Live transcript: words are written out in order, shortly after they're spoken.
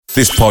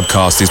This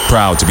podcast is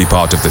proud to be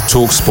part of the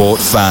TalkSport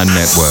Fan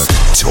Network.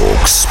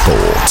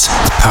 TalkSport.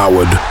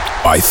 Powered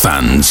by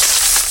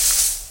fans.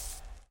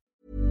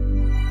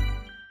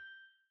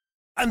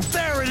 And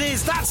there it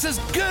is, that's as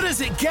good as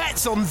it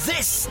gets on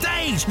this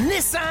stage.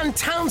 Nissan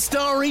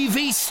Townstar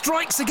EV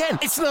strikes again.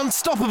 It's an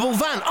unstoppable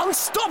van,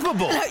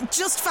 unstoppable.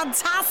 Just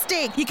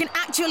fantastic. You can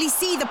actually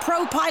see the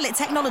Pro Pilot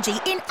technology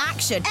in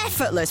action.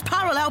 Effortless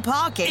parallel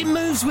parking. It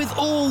moves with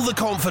all the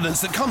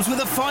confidence that comes with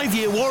a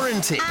 5-year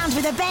warranty. And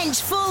with a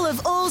bench full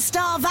of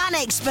all-star van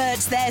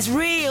experts, there's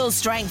real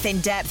strength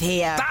in depth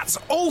here. That's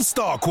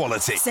all-star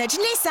quality. Search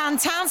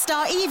Nissan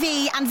Townstar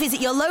EV and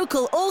visit your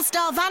local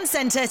all-star van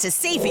centre to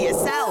see for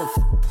yourself.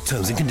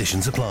 Terms and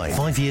conditions apply.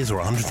 5 years or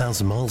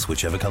 100,000 miles,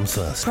 whichever comes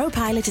first. Pro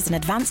Pilot is an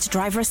advanced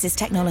driver assist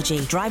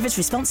technology. Driver's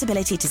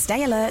responsibility to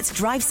stay alert,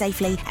 drive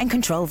safely, and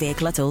control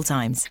vehicle at all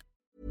times.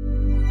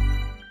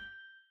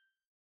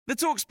 The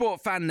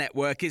TalkSport Fan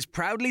Network is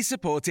proudly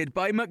supported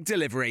by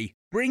McDelivery,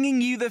 bringing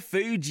you the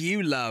food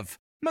you love.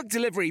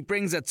 McDelivery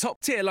brings a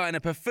top-tier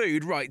lineup of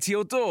food right to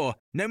your door.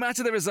 No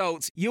matter the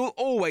result, you'll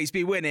always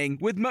be winning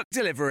with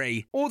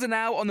McDelivery. Order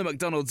now on the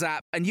McDonald's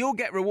app and you'll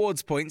get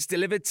rewards points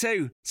delivered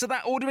too. So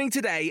that ordering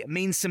today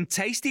means some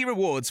tasty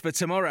rewards for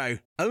tomorrow.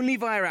 Only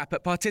via app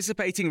at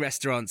participating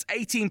restaurants.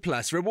 18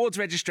 plus. Rewards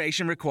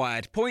registration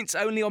required. Points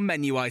only on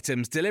menu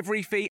items.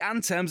 Delivery fee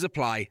and terms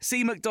apply.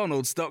 See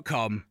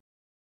mcdonalds.com.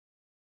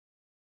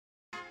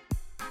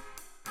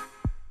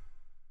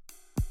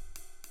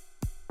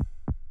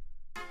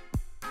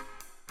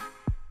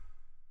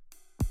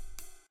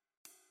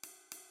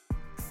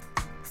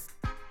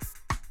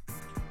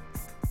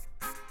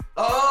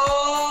 Alright,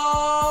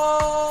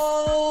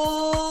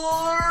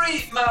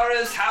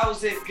 Maras,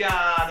 how's it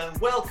going? And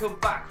welcome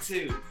back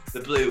to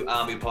the Blue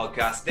Army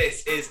Podcast.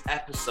 This is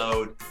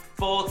episode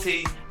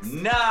 49,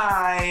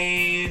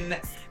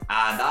 and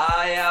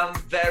I am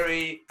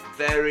very,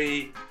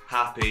 very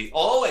happy,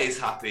 always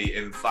happy,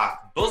 in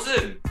fact,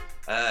 buzzing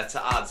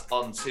to add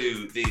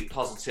onto the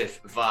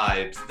positive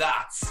vibes.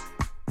 That's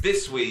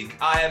this week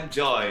I am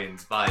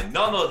joined by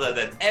none other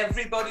than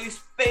everybody's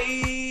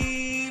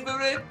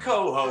favourite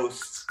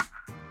co-host.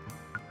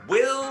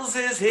 Wills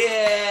is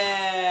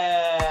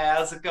here.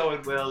 How's it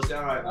going, Wills? You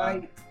all right,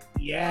 man?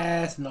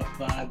 Yes, not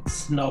bad.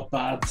 Not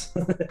bad.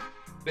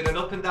 Been an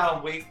up and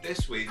down week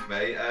this week,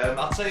 mate.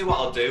 I'll tell you what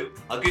I'll do.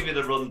 I'll give you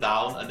the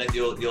rundown, and then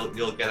you'll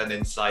get an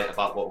insight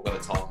about what we're going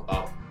to talk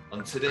about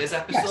on today's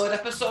episode. Yes.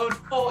 Episode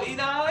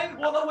 49,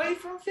 one away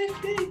from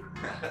 50.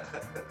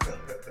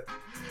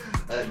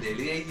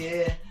 Nearly a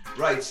year.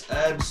 Right.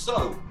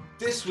 So.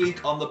 This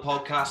week on the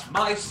podcast,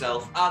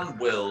 myself and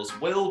Wills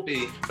will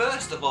be,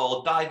 first of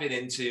all, diving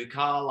into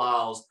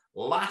Carlisle's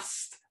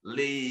last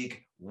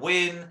league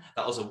win.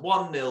 That was a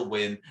 1-0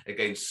 win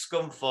against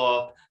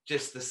Scunthorpe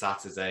just the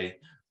Saturday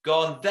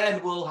gone.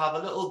 Then we'll have a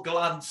little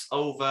glance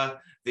over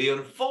the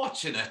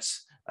unfortunate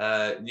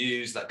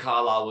news that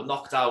Carlisle were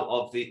knocked out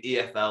of the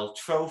EFL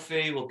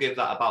trophy. We'll give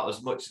that about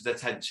as much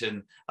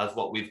attention as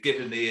what we've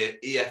given the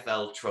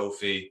EFL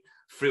trophy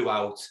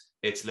throughout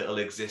its little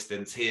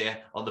existence here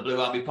on the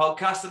Blue Army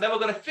Podcast. And then we're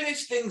going to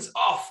finish things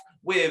off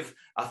with,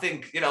 I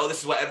think, this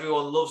is what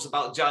everyone loves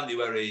about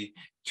January,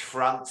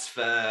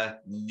 transfer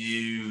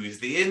news,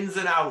 the ins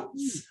and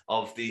outs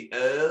of the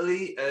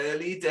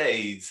early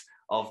days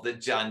of the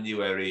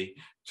January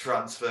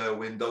transfer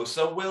window.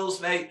 So,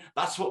 Wills, mate,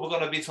 that's what we're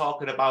going to be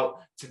talking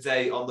about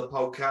today on the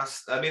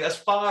podcast. I mean, as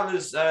far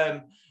as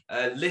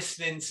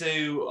listening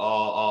to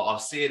or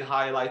seeing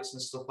highlights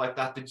and stuff like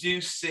that, did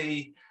you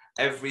see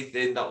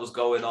everything that was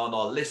going on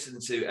or listen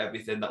to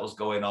everything that was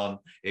going on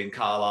in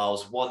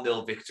Carlisle's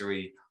 1-0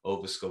 victory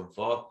over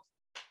Scunthorpe?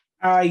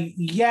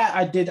 Yeah,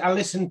 I did. I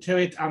listened to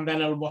it and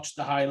then I watched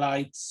the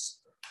highlights.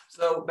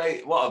 So,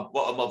 mate, what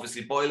I'm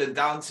obviously boiling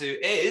down to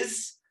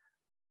is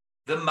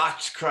the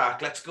match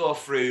crack. Let's go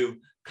through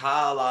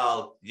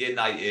Carlisle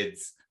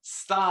United's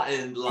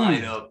starting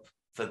lineup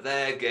for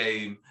their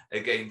game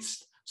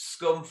against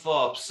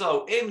Scunthorpe.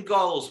 So, in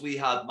goals, we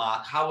had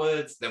Mark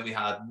Howard, then we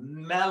had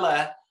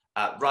Mellor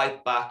at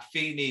right back,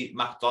 Feeney,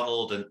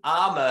 MacDonald and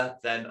Armour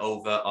then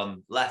over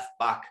on left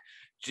back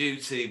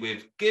duty,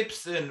 with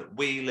Gibson,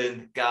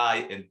 Whelan,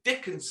 Guy and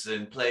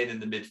Dickinson playing in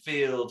the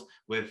midfield,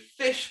 with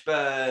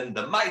Fishburn,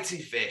 the mighty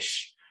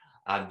Fish,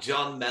 and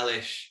John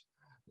Mellish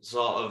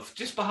sort of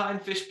just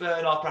behind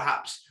Fishburn or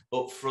perhaps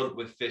up front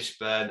with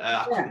Fishburn.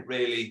 I couldn't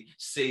really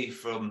see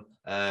from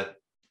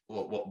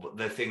what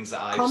the things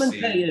that I've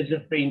seen. Commentators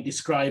have been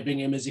describing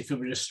him as if he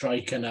were a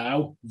striker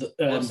now, the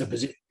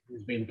position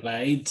has been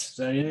played.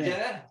 So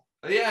yeah.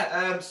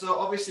 So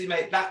obviously,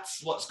 mate, that's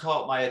what's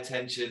caught my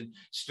attention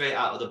straight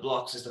out of the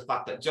blocks, is the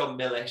fact that John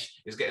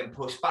Millish is getting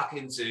pushed back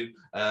into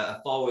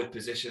a forward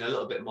position a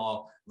little bit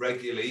more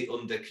regularly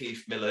under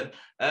Keith Millen.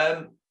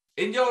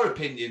 In your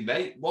opinion,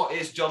 mate, what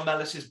is John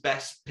Mellish's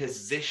best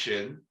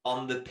position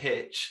on the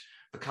pitch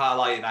for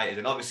Carlisle United?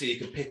 And obviously, you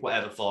can pick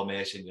whatever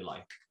formation you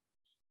like.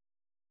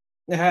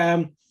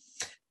 I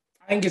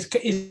think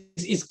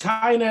he's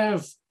kind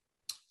of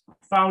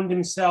found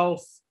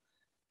himself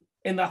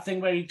in that thing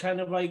where he kind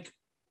of like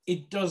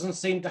he doesn't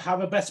seem to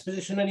have a best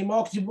position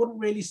anymore, because you wouldn't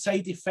really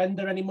say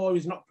defender anymore.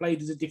 He's not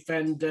played as a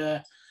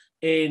defender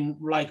in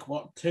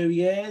 2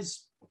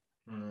 years.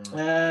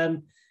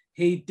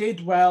 He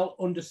did well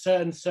under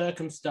certain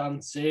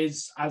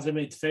circumstances as a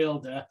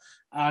midfielder,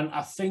 and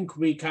I think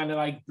we kind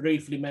of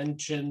briefly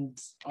mentioned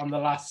on the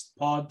last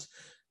pod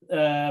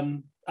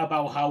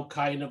about how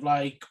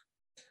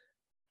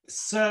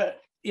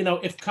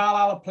if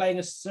Carlisle are playing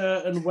a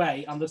certain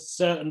way and there's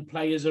certain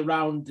players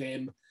around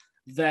him,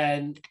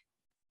 then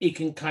he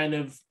can kind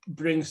of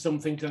bring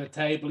something to the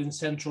table in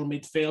central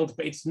midfield,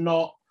 but it's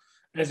not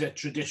as a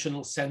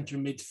traditional centre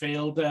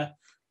midfielder.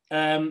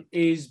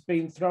 He's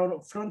been thrown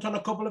up front on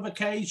a couple of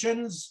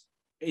occasions.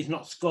 He's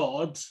not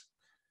scored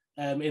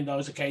in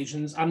those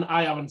occasions, and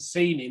I haven't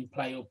seen him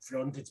play up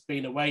front. It's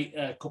been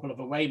a couple of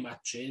away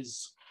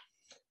matches,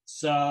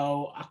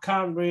 so I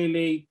can't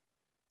really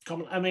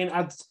comment. I mean,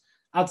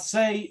 I'd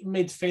say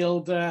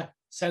midfielder,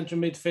 central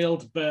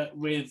midfield, but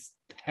with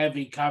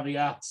heavy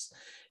caveats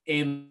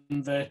in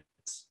that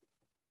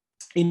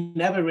he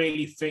never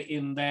really fit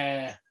in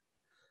there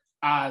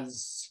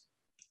as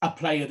a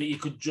player that you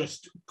could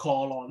just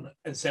call on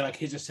and say,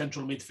 here's a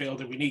central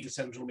midfielder, we need a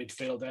central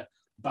midfielder,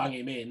 bang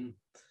him in.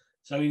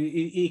 So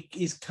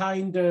he's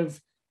kind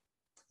of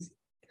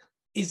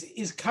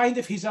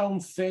his own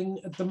thing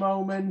at the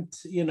moment.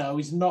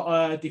 He's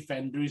not a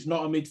defender, he's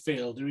not a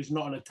midfielder, he's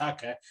not an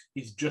attacker,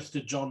 he's just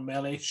a John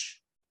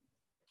Mellish.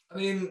 I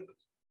mean,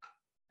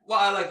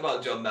 what I like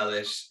about John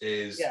Mellish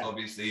is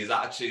obviously his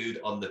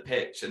attitude on the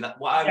pitch, and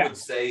what I would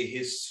say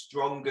his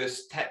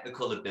strongest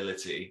technical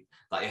ability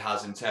that he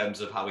has in terms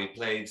of how he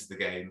plays the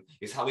game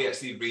is how he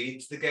actually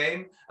reads the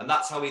game, and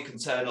that's how he can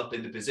turn up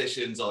in the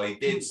positions, or he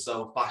did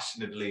so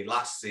fashionably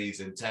last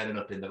season, turning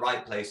up in the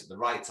right place at the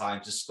right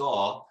time to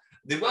score.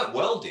 They weren't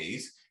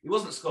worldies. He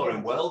wasn't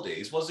scoring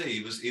worldies, was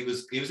he? He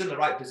was in the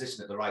right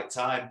position at the right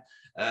time.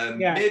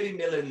 Maybe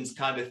Millen's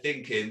kind of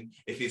thinking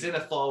if he's in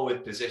a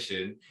forward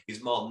position,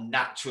 he's more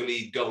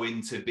naturally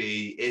going to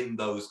be in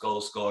those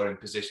goal scoring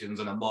positions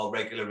on a more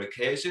regular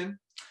occasion.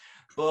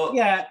 But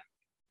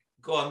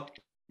go on.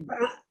 But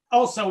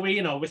also,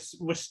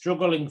 we're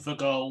struggling for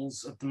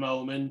goals at the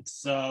moment,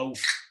 so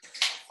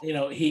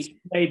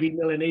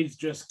Millen is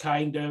just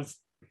kind of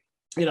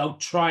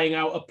trying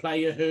out a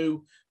player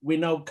who we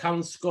know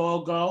can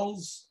score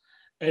goals.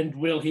 And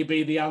will he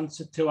be the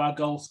answer to our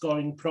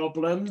goal-scoring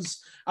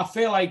problems? I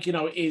feel it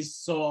is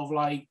sort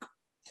of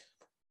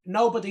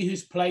nobody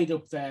who's played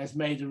up there has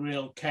made a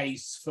real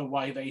case for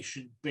why they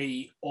should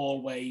be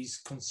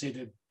always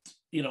considered,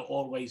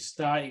 always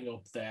starting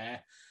up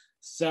there.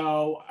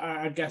 So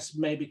I guess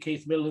maybe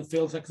Keith Millen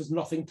feels like there's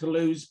nothing to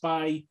lose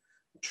by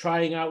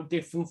trying out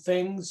different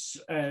things.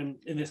 In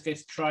this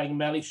case, trying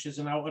Mellish as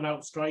an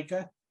out-and-out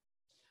striker.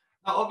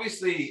 Now,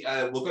 obviously,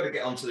 we're going to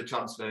get onto the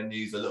transfer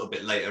news a little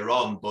bit later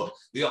on, but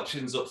the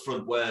options up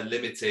front were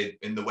limited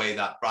in the way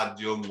that Brad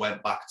Young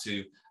went back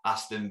to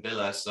Aston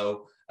Villa.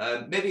 So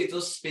maybe it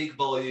does speak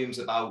volumes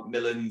about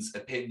Millen's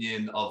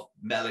opinion of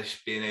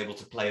Mellish being able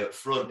to play up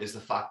front, is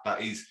the fact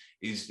that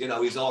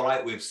he's all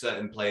right with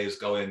certain players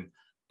going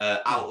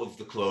out of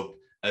the club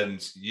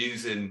and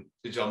using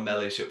John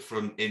Mellish up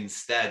front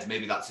instead.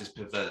 Maybe that's his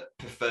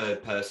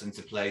preferred person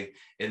to play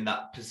in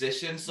that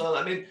position. So,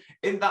 I mean,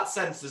 in that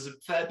sense, there's a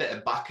fair bit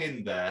of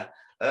backing there.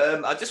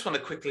 I just want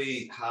to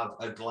quickly have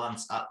a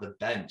glance at the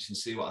bench and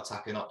see what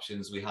attacking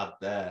options we had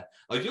there.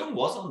 Young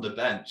was on the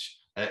bench.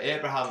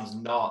 Abraham's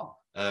not.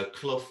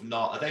 Clough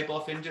not. Are they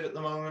both injured at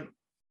the moment?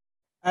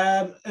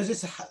 Is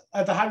this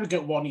the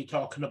Harrogate one you're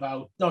talking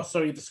about? No,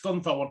 sorry, the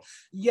Scunthorpe one.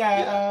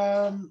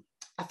 Yeah.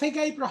 I think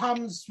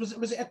Abraham's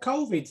was it a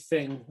COVID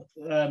thing?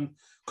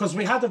 Because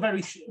we had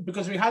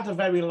a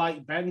very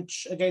light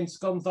bench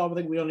against Scunthorpe. I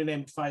think we only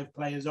named 5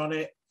 players on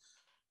it.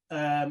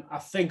 I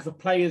think the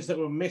players that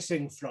were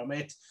missing from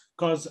it,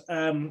 because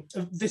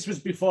this was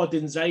before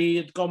Dinzey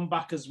had gone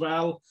back as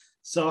well.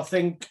 So I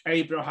think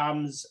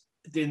Abraham's,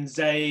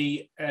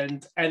 Dinzey,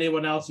 and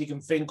anyone else you can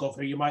think of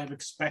who you might have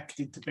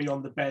expected to be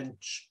on the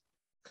bench,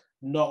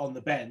 not on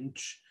the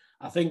bench.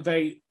 I think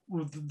they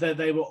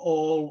were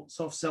all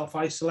sort of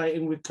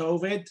self-isolating with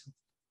COVID.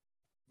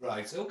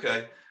 Right,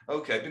 okay.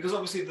 Because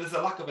obviously there's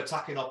a lack of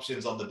attacking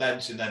options on the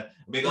bench. And then,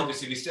 I mean,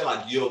 obviously we still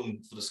had Young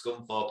for the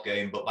Scunthorpe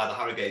game, but by the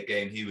Harrogate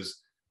game, he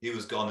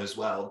was gone as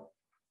well.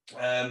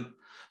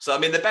 So, I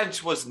mean, the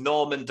bench was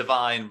Norman,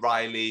 Devine,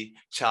 Riley,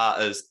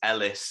 Charters,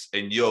 Ellis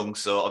and Young.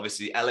 So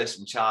obviously Ellis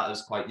and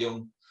Charters quite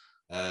young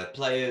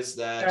players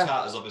there. Yeah.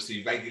 Charters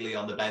obviously regularly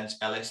on the bench.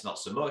 Ellis not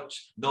so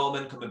much.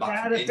 Norman coming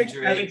back from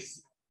injury.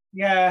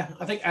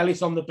 I think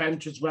Ellis on the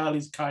bench as well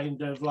is kind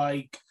of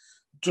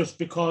just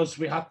because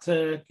we had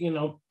to,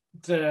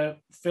 to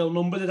fill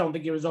numbers. I don't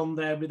think he was on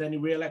there with any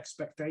real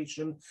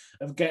expectation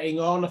of getting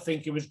on. I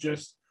think it was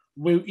just,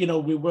 we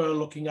were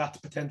looking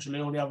at potentially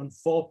only having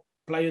 4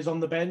 players on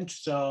the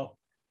bench. So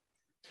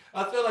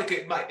I feel like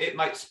it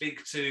might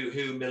speak to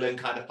who Millen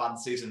kind of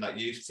fancies in that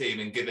youth team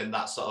and giving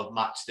that sort of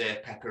match day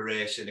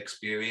preparation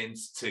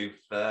experience to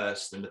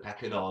first in the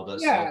pecking order.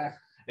 Yeah. So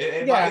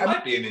It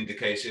might be an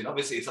indication.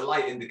 Obviously, it's a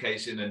light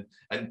indication,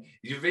 and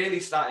you're really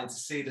starting to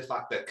see the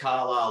fact that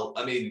Carlisle,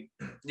 I mean,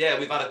 yeah,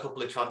 we've had a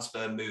couple of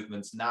transfer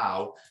movements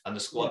now, and the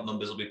squad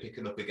numbers will be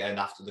picking up again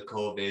after the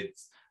COVID,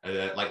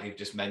 like you've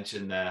just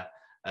mentioned there.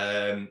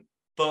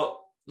 But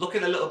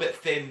looking a little bit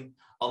thin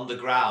on the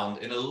ground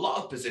in a lot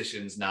of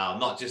positions now,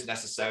 not just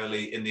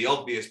necessarily in the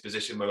obvious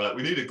position where we're like,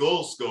 we need a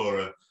goal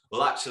scorer.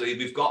 Well, actually,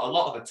 we've got a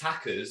lot of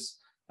attackers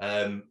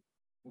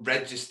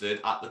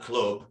registered at the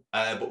club,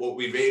 but what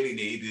we really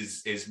need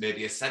is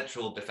maybe a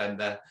central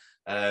defender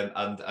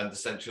and the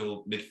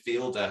central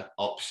midfielder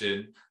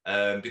option,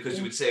 because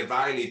you would say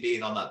Riley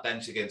being on that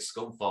bench against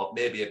Scunthorpe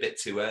maybe a bit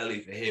too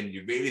early for him.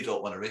 You really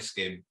don't want to risk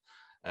him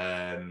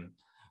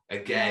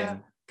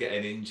getting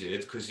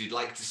injured, because you'd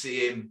like to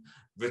see him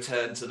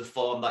return to the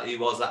form that he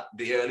was at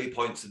the early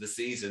points of the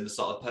season, the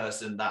sort of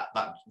person that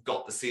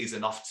got the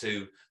season off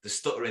to the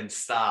stuttering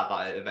start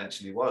that it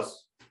eventually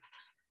was.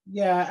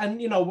 Yeah,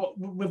 and you know,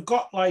 we've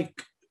got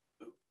like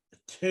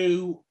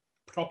 2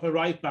 proper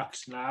right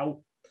backs now,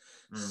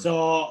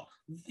 so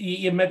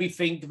you maybe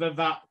think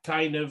that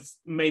kind of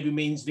maybe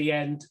means the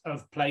end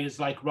of players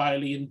like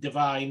Riley and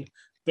Devine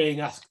being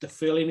asked to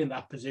fill in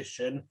that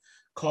position,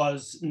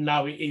 because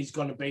now it is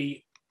going to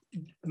be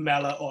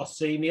Mellor or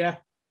Senior.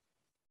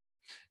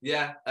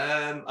 Yeah,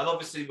 and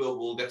obviously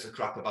we'll get to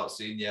crap about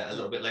Senior a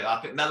little bit later.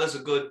 I think Mellor's a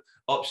good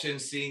option.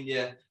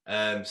 Senior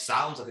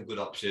sounds like a good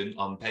option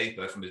on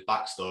paper from his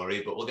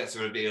backstory, but we'll get to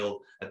reveal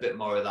a bit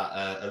more of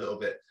that a little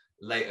bit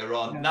later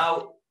on. Yeah.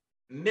 Now,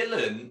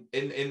 Millen,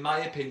 in my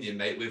opinion,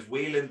 mate, with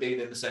Whelan being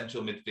in the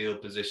central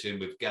midfield position,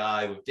 with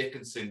Guy, with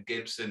Dickinson,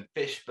 Gibson,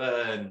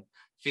 Fishburn,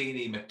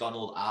 Feeney,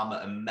 McDonald,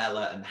 Armour and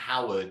Mellor and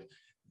Howard,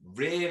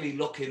 really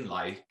looking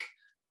like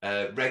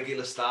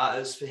regular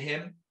starters for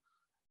him.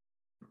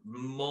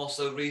 More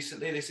so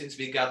recently, they seem to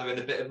be gathering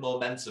a bit of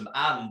momentum,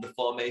 and the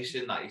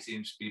formation that he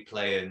seems to be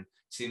playing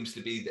seems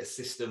to be the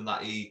system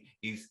that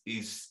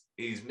he's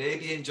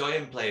maybe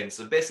enjoying playing.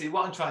 So basically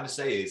what I'm trying to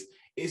say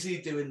is he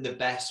doing the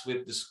best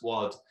with the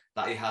squad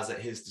that he has at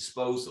his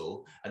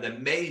disposal? And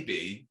then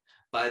maybe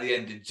by the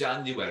end of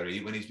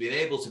January, when he's been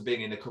able to bring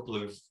in a couple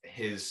of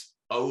his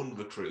own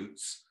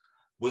recruits,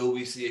 will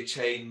we see a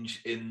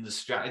change in the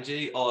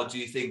strategy? Or do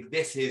you think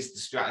this is the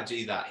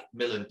strategy that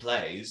Millen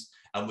plays,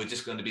 and we're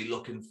just going to be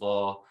looking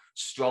for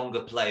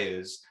stronger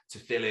players to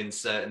fill in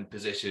certain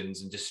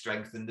positions and just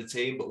strengthen the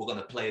team, but we're going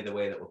to play the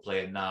way that we're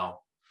playing now?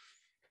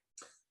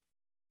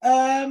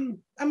 I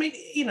mean,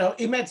 you know,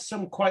 he made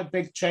some quite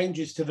big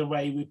changes to the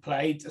way we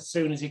played as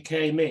soon as he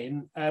came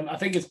in. I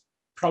think it's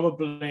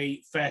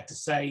probably fair to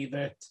say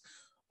that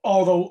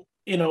although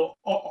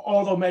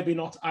maybe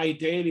not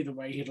ideally the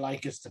way he'd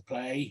like us to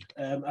play,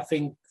 I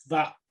think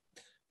that,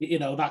 you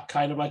know, that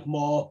kind of like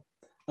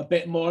a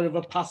bit more of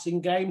a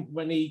passing game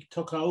when he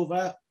took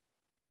over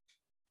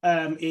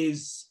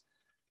is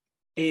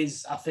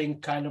I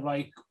think kind of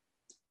like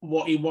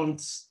what he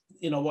wants,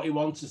 you know, what he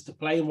wants us to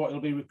play and what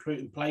he'll be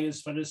recruiting players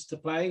for us to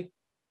play.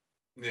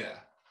 Yeah.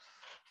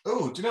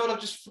 Oh, do you know what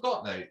I've just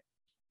forgot, mate?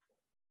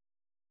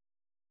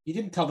 You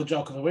didn't tell the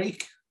joke of the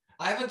week.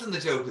 I haven't done the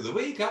joke of the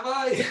week, have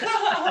I?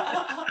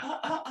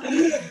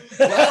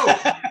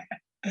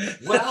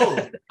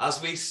 Well,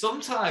 as we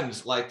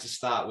sometimes like to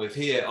start with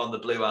here on the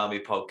Blue Army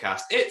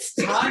podcast, it's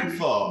time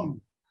for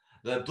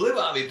the Blue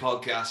Army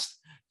podcast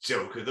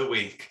joke of the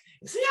week.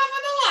 Is he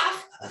having a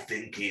laugh? I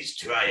think he's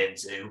trying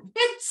to.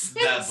 It's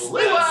the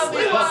Blue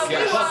Army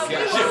podcast.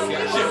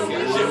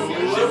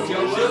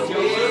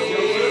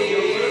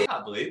 I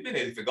can't believe we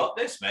nearly forgot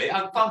this, mate.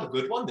 I found a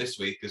good one this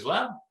week as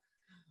well.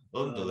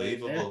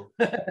 Unbelievable.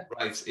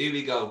 Right, here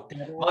we go.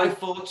 My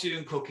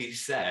fortune cookie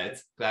said,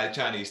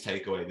 Chinese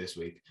takeaway this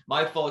week.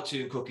 My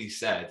fortune cookie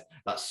said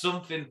that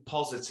something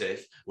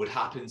positive would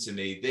happen to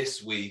me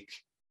this week,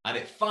 and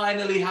it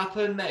finally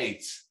happened,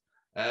 mate.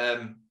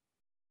 Do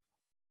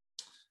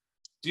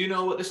you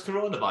know what this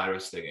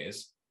coronavirus thing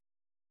is?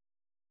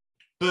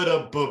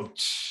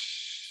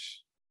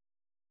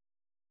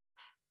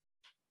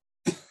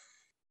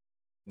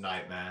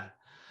 Nightmare.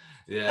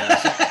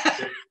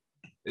 Yeah.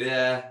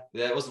 Yeah,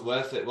 it wasn't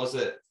worth it, was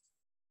it?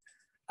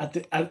 I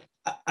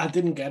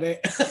didn't get it.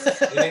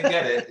 You didn't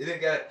get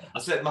it. I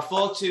said my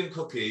fortune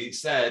cookie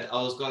said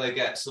I was going to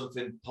get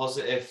something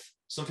positive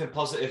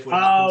would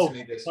happen to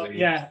me this week.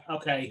 Yeah,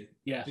 okay,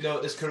 yeah. Do you know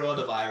what this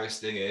coronavirus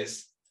thing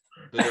is?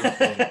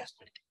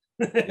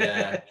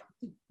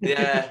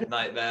 Yeah,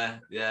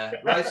 nightmare. Yeah.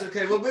 Right,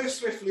 okay, we'll move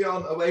swiftly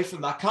on away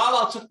from that.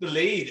 Carlisle took the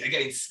lead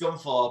against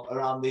Scunthorpe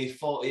around the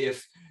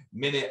 40th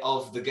minute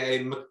of the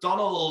game.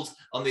 McDonald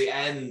on the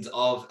end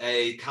of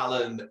a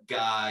Callum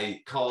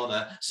Guy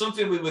corner,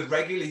 something we would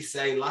regularly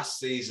say last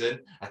season,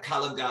 a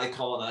Callum Guy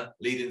corner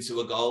leading to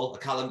a goal, a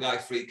Callum Guy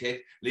free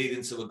kick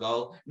leading to a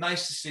goal.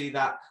 Nice to see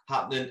that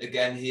happening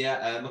again here.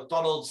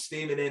 McDonald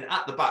steaming in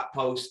at the back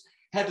post,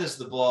 headers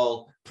the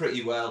ball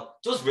pretty well,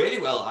 does really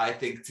well, I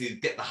think, to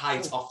get the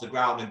height off the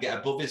ground and get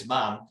above his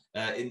man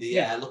in the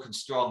air, looking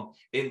strong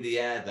in the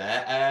air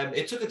there.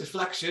 It took a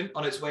deflection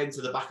on its way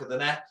into the back of the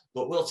net,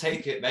 but we'll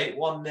take it, mate,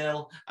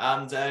 1-0.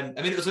 And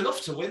I mean, it was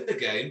enough to win the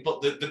game,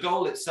 but the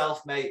goal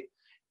itself, mate,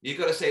 you've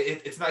got to say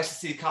it's nice to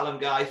see Callum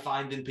Guy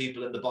finding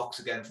people in the box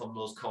again from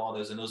those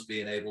corners and us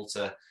being able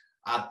to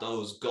add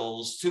those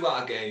goals to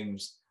our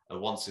games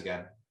once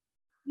again.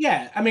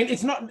 Yeah, I mean,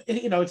 it's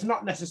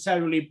not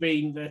necessarily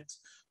been that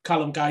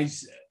Callum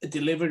Guy's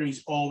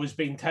delivery's always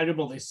been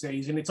terrible this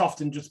season. It's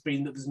often just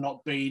been that there's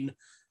not been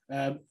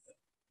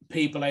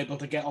people able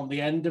to get on the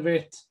end of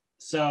it.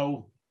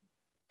 So,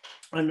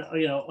 and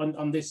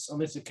on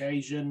this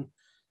occasion,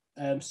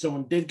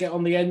 someone did get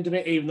on the end of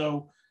it, even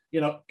though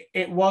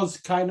it was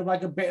kind of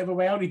like a bit of a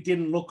way out. It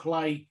didn't look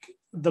like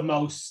the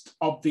most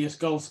obvious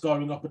goal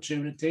scoring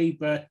opportunity,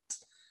 but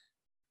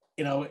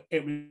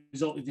it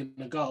resulted in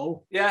a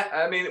goal. Yeah,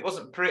 I mean, it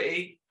wasn't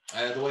pretty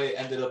the way it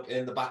ended up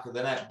in the back of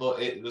the net, but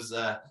it's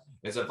a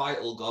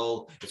vital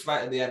goal. It's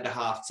right at the end of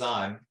half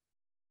time.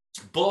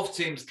 Both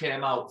teams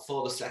came out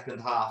for the second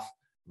half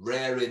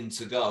raring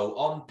to go.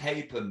 On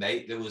paper,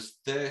 mate, there was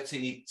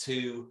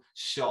 32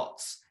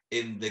 shots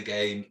in the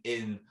game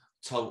in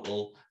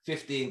total.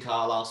 15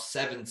 Carlisle,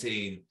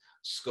 17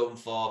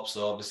 Scunthorpe.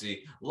 So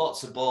obviously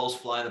lots of balls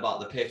flying about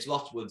the pitch,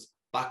 lots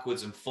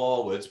backwards and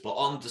forwards, but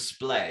on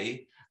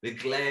display, the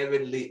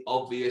glaringly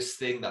obvious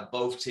thing that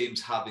both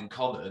teams have in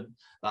common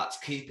that's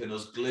keeping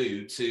us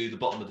glued to the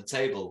bottom of the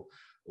table: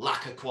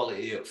 lack of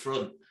quality up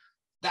front.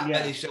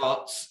 Many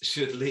shots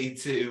should lead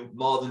to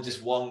more than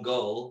just one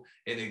goal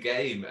in a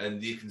game,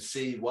 and you can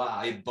see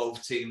why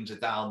both teams are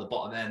down the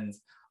bottom end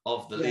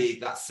of the league.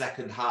 That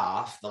second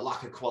half, the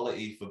lack of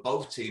quality for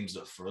both teams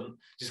up front,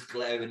 just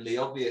glaringly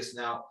obvious.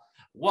 Now,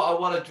 what I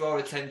want to draw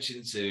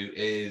attention to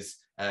is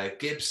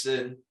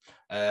Gibson.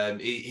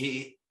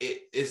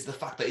 It is the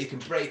fact that he can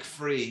break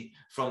free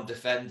from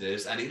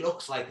defenders, and he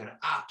looks like an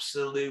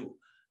absolute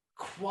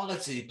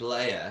quality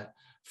player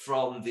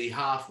from the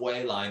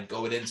halfway line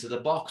going into the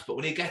box. But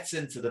when he gets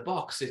into the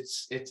box,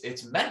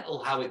 it's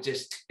mental how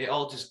it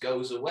all just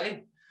goes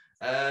away.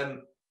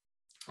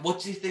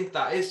 What do you think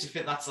that is? Do you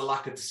think that's a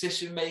lack of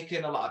decision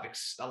making, a lack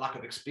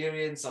of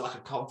experience, a lack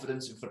of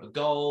confidence in front of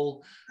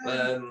goal?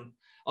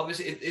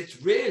 Obviously,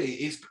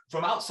 he's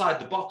from outside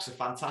the box a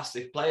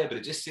fantastic player, but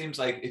it just seems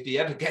like if he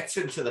ever gets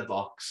into the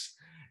box,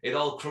 it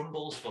all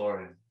crumbles for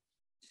him.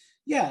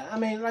 Yeah, I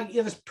mean,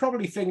 there's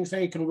probably things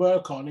that he can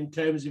work on in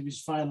terms of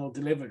his final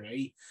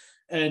delivery,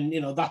 and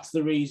that's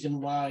the reason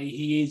why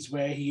he is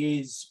where he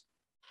is.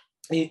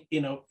 In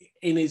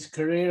his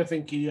career, I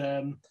think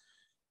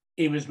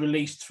he was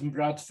released from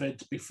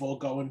Bradford before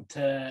going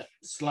to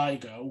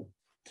Sligo,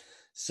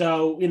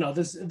 so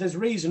there's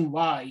reason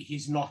why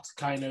he's not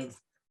kind of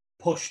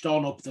pushed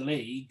on up the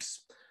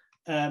leagues,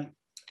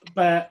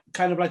 but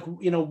kind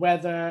of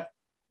whether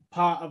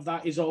part of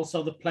that is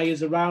also the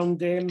players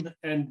around him,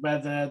 and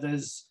whether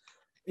there's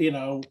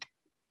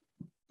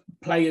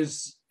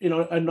players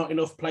and not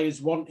enough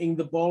players wanting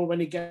the ball when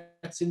he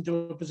gets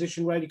into a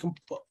position where he can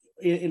put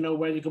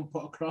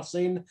a cross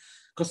in,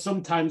 because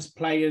sometimes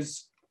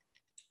players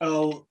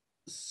will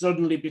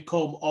suddenly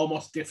become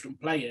almost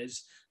different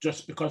players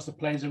just because the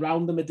players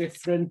around them are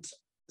different.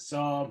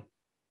 So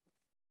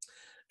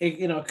I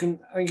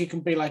think it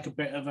can be like a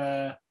bit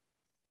of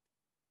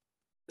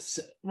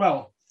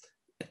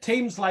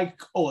teams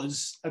like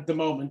us at the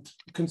moment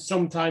can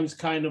sometimes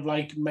kind of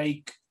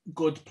make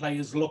good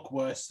players look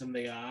worse than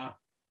they are.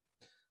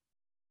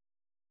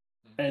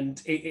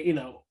 And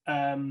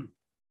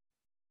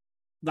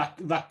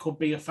that could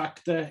be a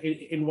factor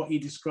in what you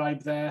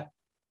described there.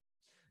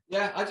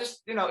 Yeah, I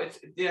just, maybe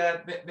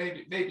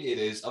it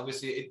is.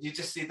 Obviously, you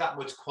just see that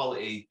much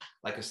quality,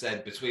 like I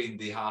said, between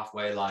the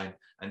halfway line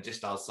and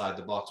just outside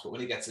the box. But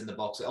when he gets in the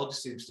box, it all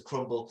just seems to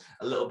crumble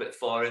a little bit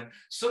for him.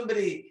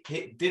 Somebody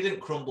he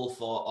didn't crumble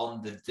for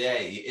on the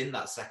day in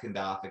that second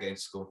half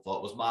against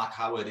Scunthorpe was Mark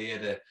Howard. He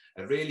had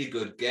a really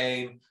good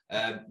game.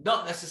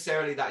 Not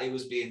necessarily that he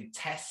was being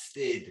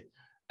tested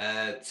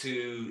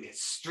to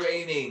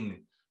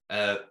straining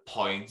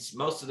points.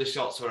 Most of the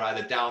shots were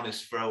either down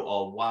his throat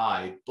or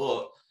wide,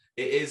 but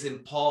it is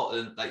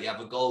important that you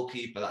have a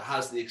goalkeeper that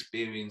has the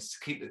experience to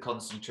keep the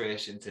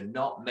concentration, to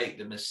not make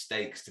the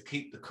mistakes, to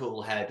keep the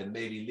cool head and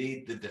maybe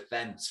lead the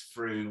defence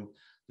through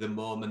the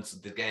moments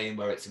of the game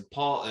where it's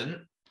important.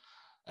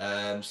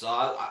 So,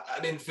 I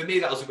mean, for me,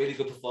 that was a really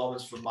good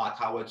performance from Mark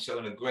Howard,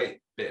 showing a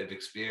great bit of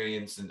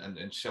experience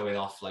and showing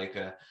off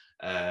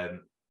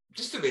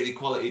just a really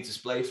quality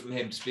display from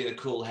him. Just being a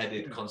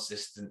cool-headed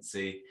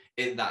consistency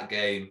in that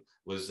game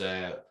was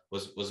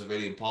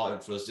really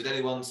important for us. Did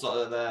anyone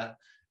sort of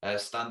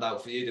stand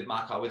out for you? Did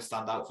Mark Howard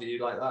stand out for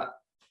you like that?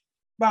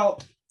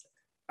 Well,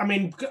 I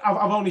mean,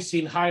 I've only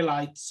seen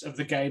highlights of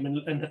the game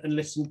and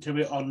listened to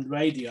it on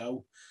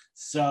radio,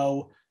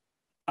 so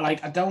I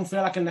don't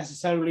feel I can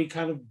necessarily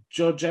kind of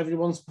judge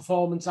everyone's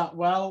performance that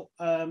well.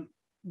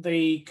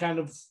 The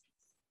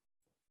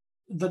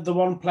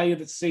one player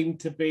that seemed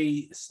to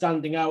be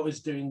standing out as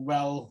doing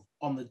well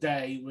on the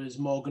day was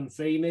Morgan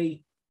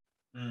Feeney.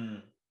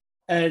 Mm.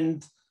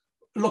 And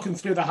looking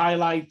through the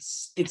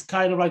highlights, it's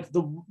kind of like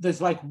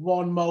there's like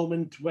one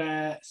moment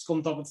where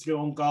Scunthorpe threw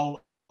on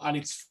goal, and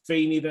it's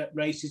Feeney that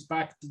races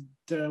back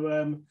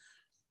to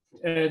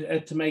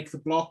make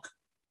the block,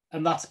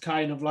 and that's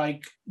kind of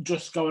like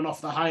just going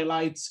off the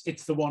highlights.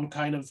 It's the one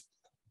kind of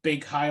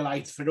big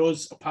highlight for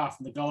us, apart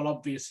from the goal,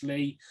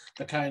 obviously.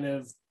 The kind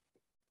of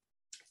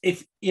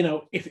if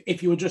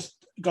you were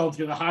just going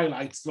through the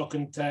highlights,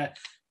 looking to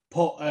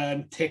put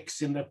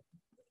ticks in the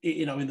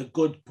in the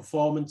good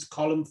performance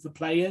column for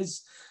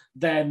players,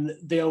 then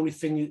the only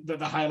thing that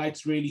the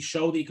highlights really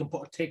show that you can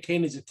put a tick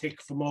in is a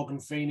tick for Morgan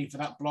Feeney for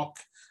that block.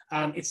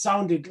 And it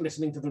sounded,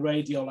 listening to the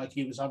radio, like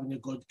he was having a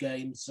good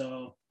game.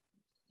 So,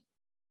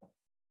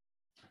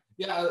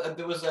 yeah,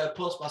 there was a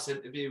post-match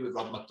interview with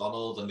Rob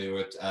McDonald, and they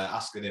were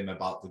asking him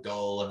about the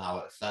goal and how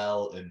it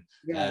felt. And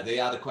they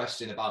had a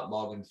question about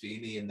Morgan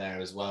Feeney in there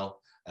as well.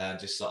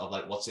 Just sort of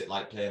like, what's it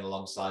like playing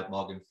alongside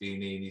Morgan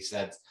Feeney? And he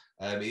said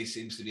he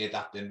seems to be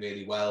adapting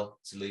really well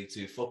to League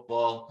Two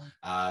football,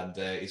 and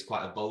he's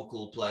quite a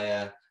vocal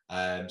player.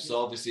 So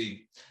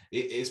obviously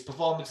his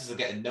performances are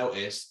getting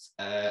noticed.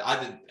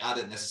 I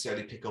didn't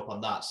necessarily pick up on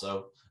that.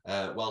 So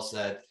well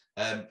said.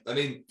 I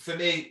mean, for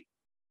me,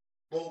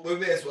 well, we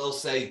may as well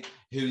say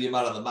who your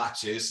man of the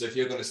match is. So if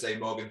you're going to say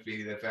Morgan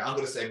Feeney, then I'm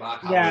going to say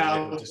Mark Howard,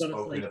 like we've just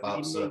spoken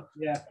about. So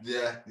yeah.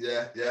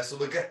 So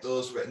we'll get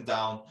those written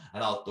down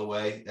and out the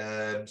way.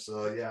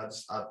 So yeah, I'll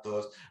just add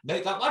those.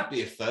 Mate, that might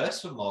be a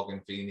first for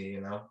Morgan Feeney,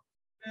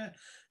 Yeah.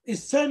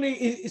 It's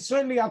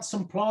certainly had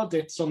some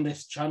plaudits on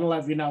this channel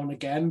every now and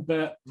again,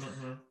 but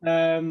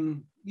I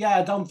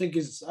don't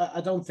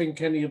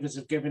think any of us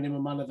have given him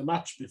a man of the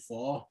match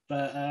before.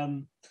 But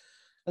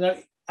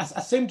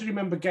I seem to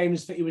remember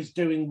games that he was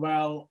doing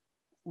well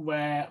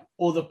where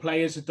other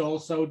players had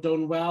also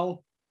done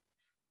well.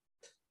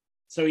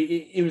 So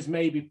he was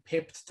maybe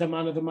pipped to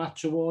man of the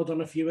match award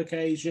on a few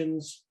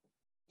occasions.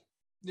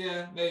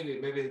 Yeah,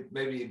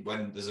 maybe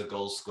when there's a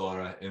goal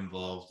scorer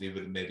involved, he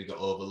would have maybe got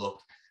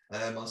overlooked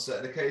on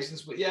certain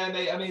occasions. But yeah,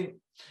 mate, I mean,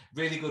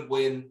 really good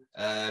win.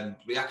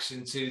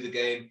 Reaction to the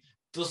game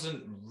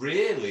doesn't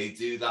really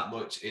do that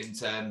much in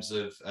terms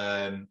of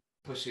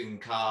pushing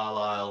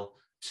Carlisle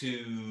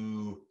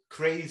to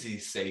crazy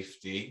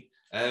safety.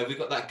 We've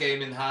got that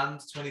game in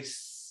hand,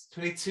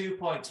 22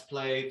 points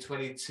played,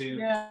 22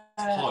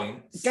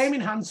 points. Game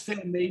in hands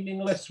feel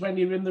meaningless when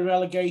you're in the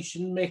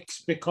relegation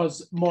mix,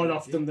 because more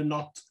often than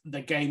not,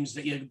 the games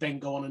that you then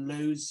go on and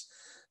lose.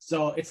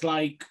 So it's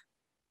like,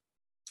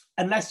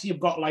 unless you've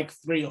got like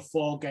 3 or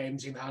 4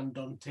 games in hand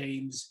on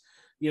teams,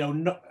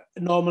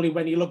 normally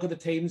when you look at the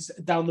teams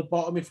down the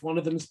bottom, if one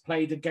of them's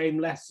played a game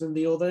less than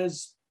the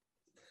others,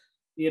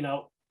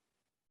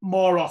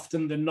 more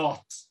often than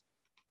not,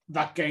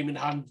 that game in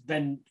hand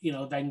then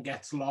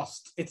gets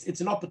lost.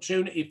 It's an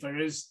opportunity for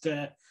us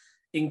to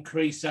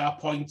increase our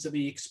points at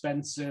the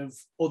expense of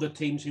other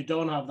teams who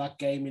don't have that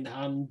game in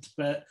hand.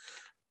 But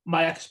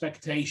my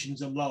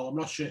expectations are low. I'm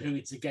not sure who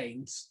it's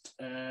against.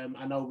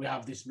 I know we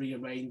have this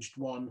rearranged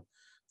one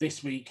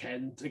this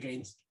weekend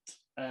against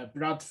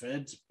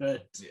Bradford,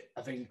 but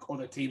I think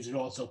other teams are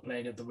also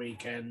playing at the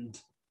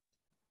weekend.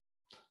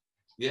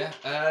 Yeah,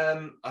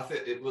 I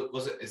think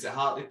is it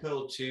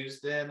Hartlepool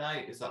Tuesday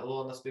night? Is that the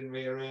one that's been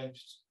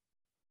rearranged?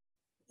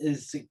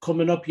 Is it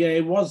coming up? Yeah,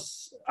 it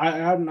was. I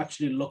haven't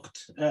actually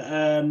looked.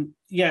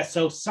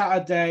 So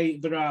Saturday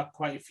there are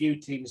quite a few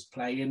teams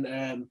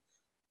playing,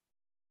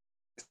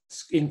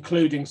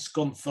 including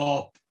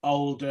Scunthorpe,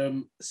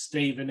 Oldham,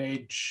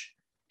 Stevenage.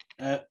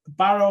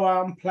 Barrow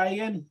aren't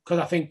playing because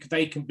I think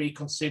they can be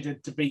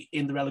considered to be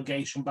in the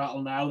relegation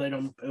battle now. They're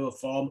on poor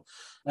form.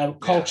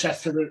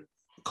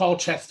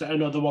 Colchester,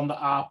 another one that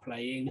are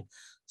playing.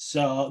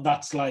 So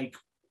that's like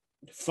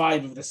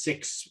 5 of the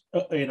 6,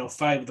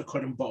 5 of the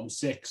current bottom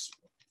 6.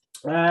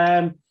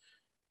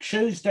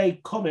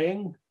 Tuesday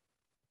coming,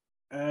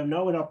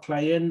 no, we're not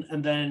playing.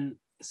 And then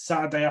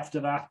Saturday after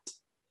that.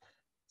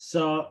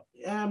 So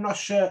I'm not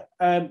sure.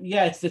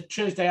 It's the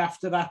Tuesday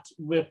after that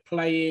we're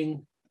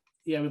playing.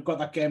 Yeah, we've got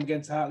that game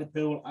against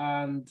Hartlepool,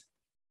 and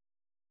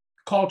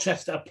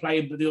Colchester are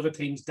playing, but the other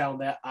teams down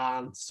there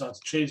aren't. So it's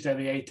Tuesday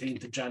the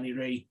 18th of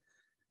January.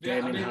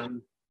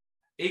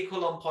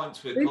 Equal on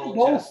points with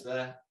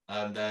Colchester,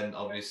 and then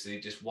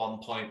obviously just 1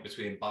 point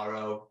between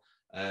Barrow.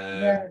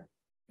 It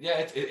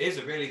is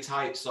a really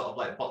tight sort of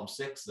like bottom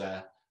 6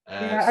 there.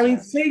 I mean,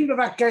 seeing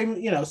that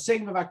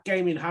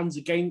game in hands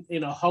again,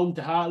 home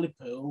to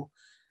Hartlepool,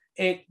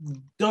 it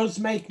does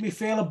make me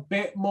feel a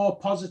bit more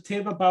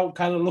positive about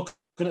kind of looking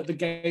at the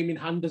game in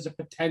hand as a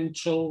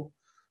potential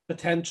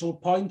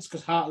points,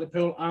 because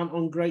Hartlepool aren't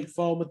on great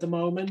form at the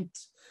moment.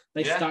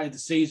 They started the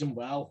season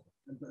well,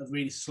 have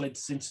really slid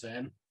since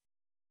then.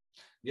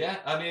 Yeah,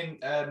 I mean,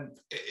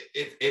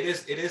 it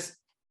is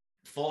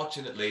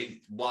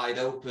fortunately, wide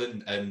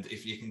open, and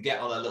if you can get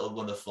on a little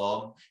run of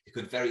form, you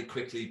could very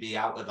quickly be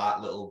out of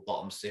that little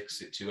bottom six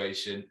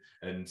situation.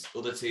 And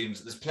other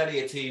teams, there's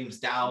plenty of teams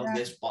down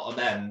this bottom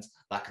end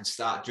that can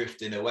start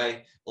drifting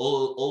away.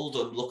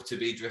 Oldham look to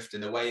be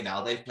drifting away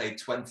now. They've played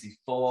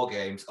 24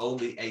 games,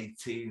 only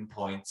 18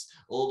 points.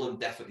 Oldham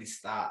definitely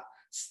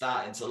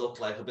starting to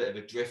look like a bit of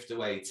a drift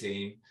away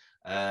team.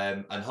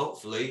 And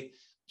hopefully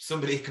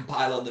somebody can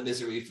pile on the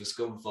misery for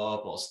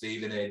Scunthorpe or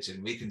Stevenage,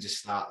 and we can just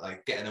start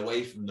like getting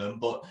away from them.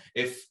 But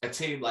if a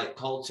team like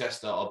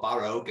Colchester or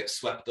Barrow gets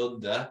swept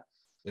under,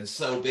 then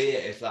so be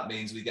it. If that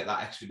means we get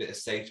that extra bit of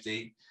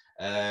safety,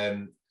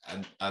 so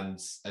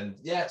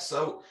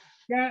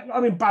yeah. I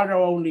mean,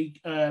 Barrow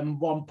only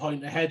 1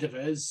 point ahead of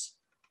us.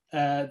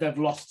 They've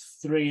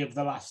lost 3 of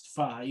the last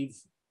 5.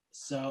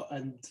 So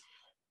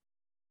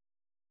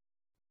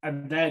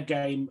and their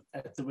game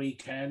at the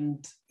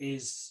weekend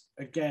is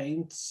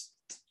against.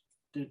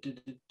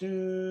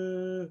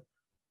 Okay,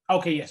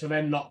 yeah, so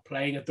they're not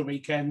playing at the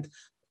weekend.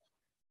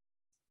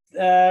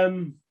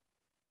 Oh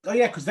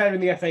yeah, because they're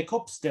in the FA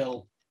Cup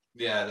still.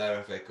 Yeah,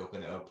 they're FA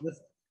Cupping it up.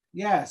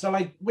 Yeah, so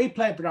like we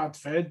play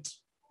Bradford.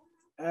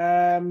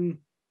 Tough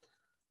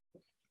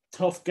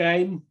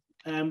game.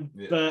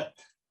 But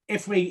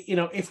if we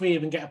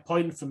even get a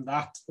point from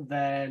that,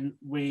 then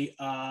we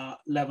are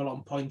level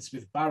on points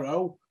with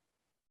Barrow.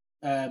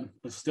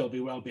 We'll still be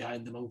well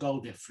behind them on goal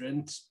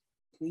difference.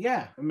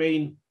 Yeah, I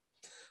mean,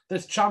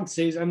 there's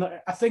chances, and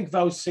I think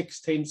those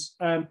 6 teams,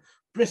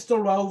 Bristol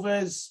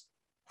Rovers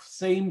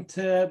seem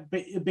to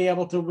be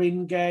able to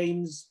win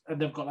games, and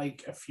they've got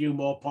like a few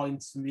more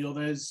points than the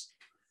others.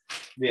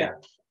 Yeah.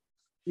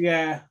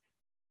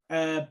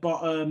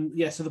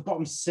 So the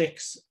bottom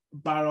 6,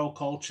 Barrow,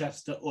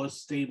 Colchester,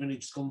 us,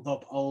 Stevenage,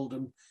 Scunthorpe,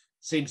 Oldham,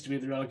 seems to be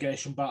the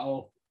relegation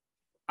battle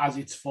as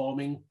it's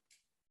forming.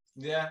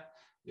 Yeah.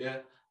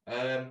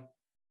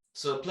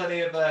 So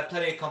plenty of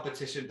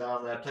competition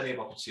down there, plenty of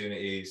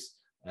opportunities.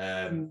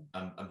 And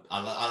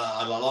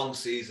a long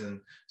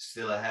season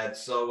still ahead.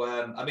 So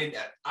I mean,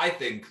 I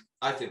think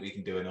we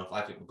can do enough.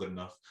 I think we're good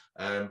enough.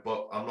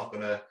 But I'm not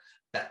gonna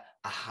bet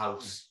a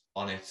house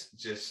on it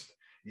just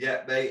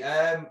yet, mate.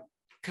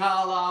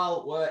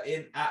 Carlisle were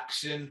in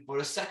action for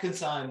a second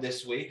time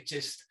this week,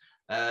 just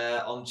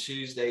on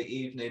Tuesday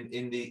evening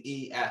in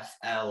the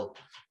EFL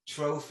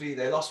Trophy.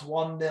 They lost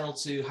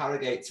 1-0 to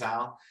Harrogate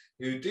Town,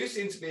 who do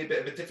seem to be a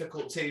bit of a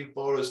difficult team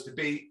for us to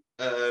beat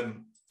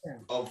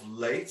of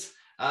late.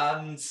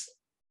 And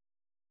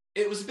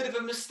it was a bit of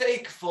a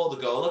mistake for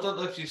the goal. I don't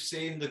know if you've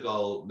seen the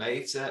goal,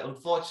 mate.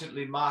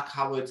 Unfortunately, Mark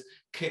Howard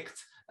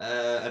kicked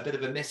a bit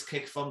of a miss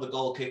kick from the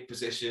goal kick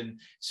position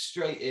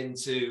straight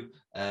into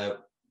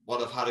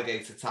one of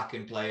Harrogate's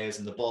attacking players,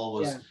 and the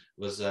ball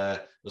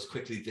was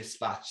quickly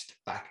dispatched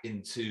back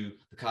into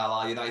the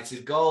Carlisle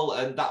United goal.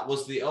 And that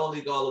was the only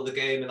goal of the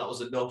game, and that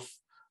was enough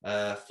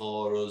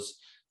for us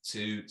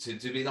to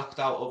be knocked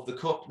out of the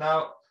cup.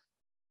 Now,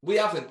 we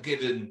haven't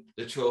given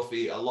the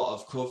trophy a lot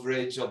of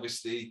coverage.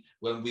 Obviously,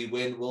 when we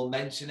win, we'll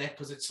mention it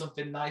because it's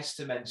something nice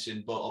to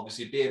mention. But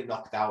obviously, being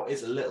knocked out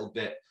is a little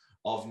bit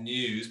of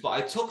news. But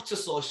I took to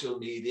social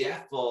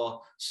media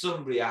for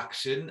some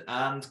reaction,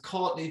 and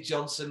Courtney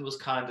Johnson was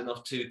kind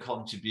enough to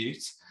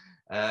contribute.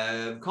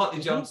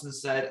 Courtney Johnson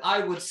said, "I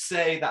would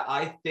say that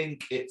I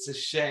think it's a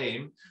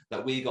shame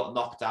that we got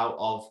knocked out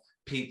of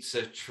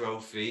Pizza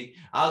Trophy,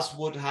 as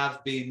would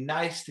have been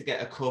nice to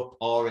get a cup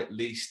or at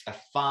least a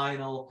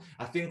final.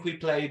 I think we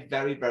played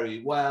very,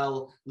 very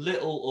well,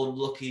 little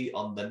unlucky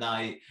on the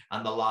night,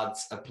 and the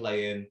lads are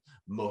playing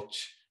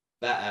much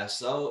better."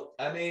 So,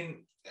 I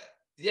mean,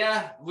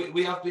 yeah,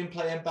 we have been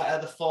playing better.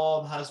 The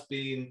form has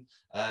been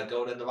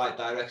going in the right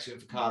direction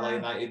for Carlisle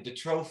United. The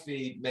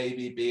trophy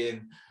maybe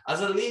being,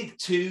 as a League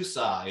Two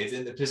side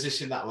in the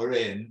position that we're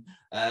in,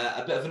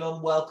 a bit of an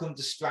unwelcome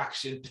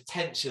distraction,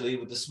 potentially,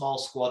 with the small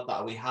squad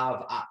that we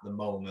have at the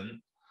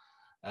moment.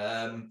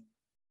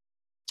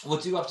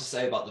 What do you have to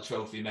say about the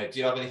trophy, mate? Do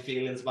you have any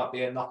feelings about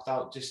being knocked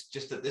out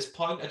just at this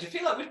point? Or do you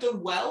feel like we've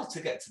done well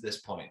to get to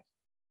this point?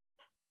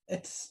 I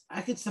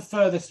think it's the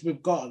furthest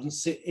we've gotten,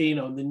 you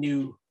know,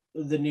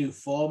 the new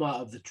format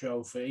of the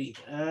trophy.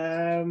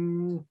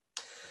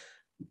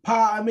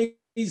 Part of me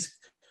is,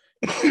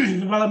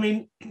 well, I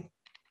mean,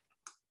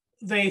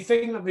 the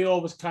thing that we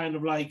always kind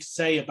of like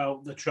say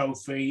about the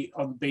trophy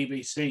on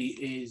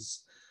BBC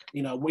is,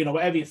 you know,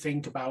 whatever you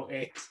think about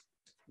it,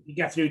 you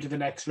get through to the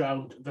next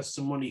round, there's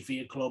some money for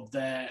your club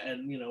there,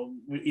 and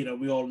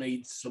we all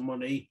need some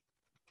money.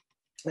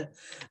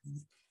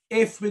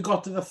 If we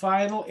got to the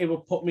final, it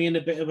would put me in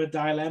a bit of a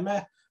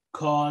dilemma,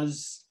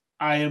 because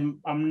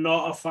I'm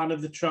not a fan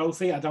of the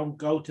trophy. I don't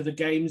go to the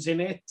games in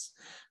it.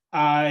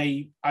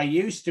 I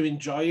used to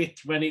enjoy it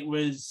when it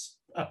was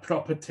a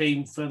proper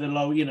team for the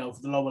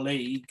lower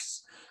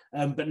leagues,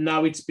 but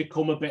now it's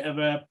become a bit of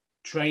a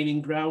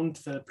training ground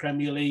for the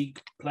Premier League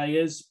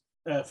players,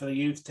 for the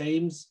youth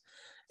teams.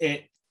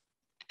 It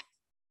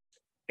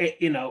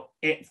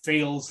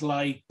feels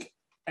like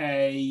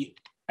an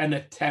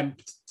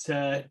attempt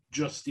to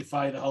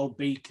justify the whole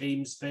B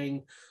teams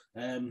thing.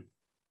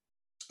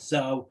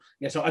 So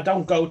I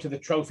don't go to the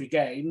trophy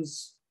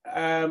games.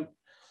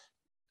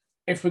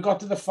 If we got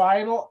to the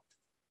final,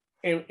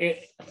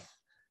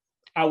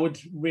 I would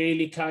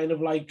really kind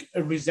of like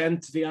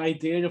resent the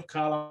idea of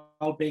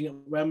Carlisle being at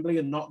Wembley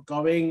and not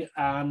going,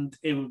 and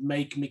it would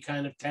make me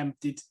kind of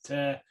tempted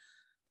to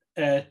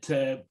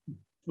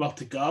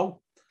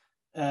go.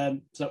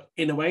 So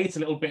in a way, it's a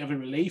little bit of a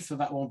relief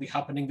that won't be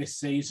happening this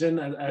season.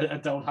 I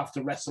don't have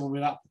to wrestle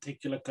with that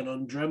particular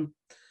conundrum.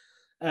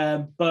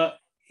 But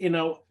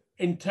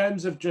in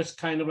terms of just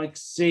kind of like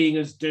seeing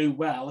us do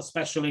well,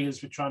 especially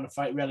as we're trying to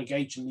fight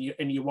relegation,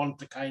 and you want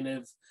to kind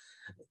of,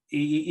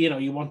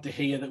 you want to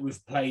hear that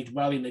we've played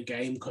well in a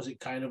game, because it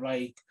kind of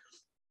like,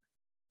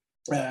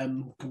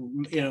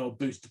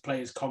 boost the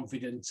players'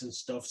 confidence and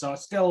stuff. So I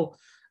still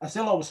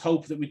always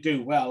hope that we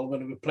do well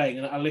when we're playing,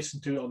 and I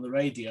listen to it on the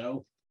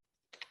radio.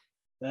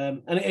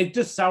 And it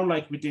does sound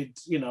like we did.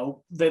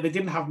 They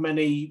didn't have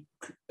many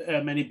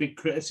big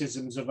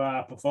criticisms of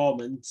our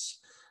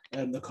performance,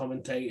 the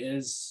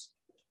commentators,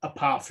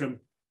 apart from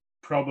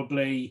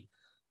probably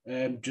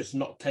just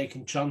not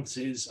taking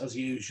chances as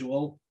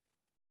usual.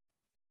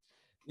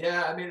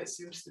 Yeah, I mean, it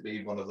seems to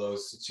be one of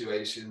those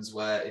situations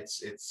where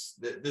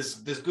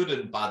there's good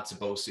and bad to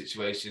both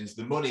situations.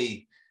 The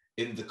money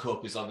in the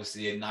cup is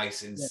obviously a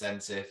nice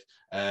incentive.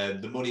 Yeah.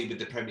 The money with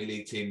the Premier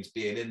League teams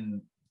being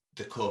in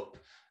the cup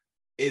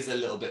is a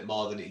little bit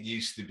more than it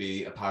used to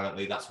be.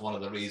 Apparently, that's one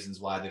of the reasons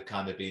why they've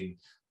kind of been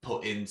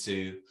put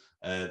into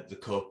the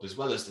cup, as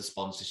well as the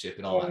sponsorship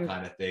and all that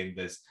kind of thing.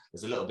 There's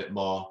a little bit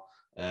more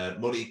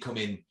money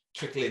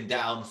trickling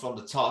down from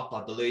the top,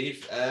 I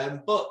believe.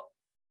 But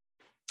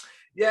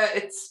yeah,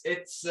 it's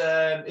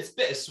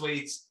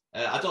bittersweet.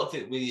 I don't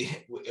think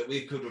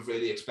we could have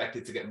really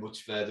expected to get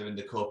much further in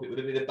the cup. It would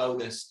have been a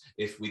bonus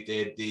if we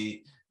did.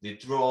 The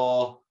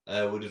draw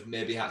would have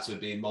maybe had to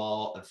have been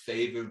more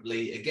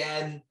favourably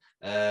again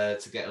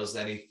to get us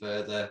any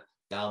further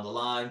down the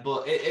line.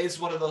 But it is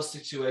one of those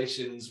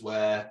situations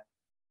where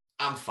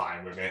I'm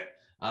fine with it.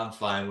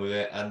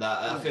 And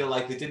I feel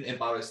like they didn't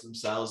embarrass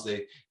themselves.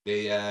 They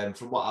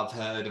from what I've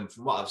heard and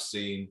from what I've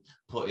seen,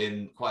 put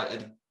in quite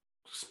a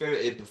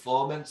spirited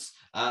performance.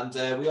 And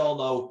we all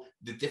know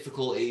the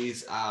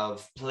difficulties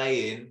of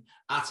playing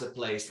at a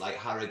place like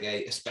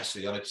Harrogate,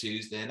 especially on a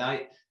Tuesday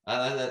night.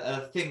 And I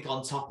think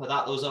on top of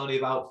that, there was only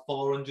about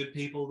 400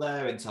 people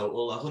there in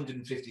total,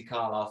 150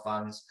 Carlisle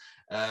fans.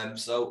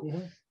 So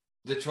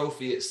the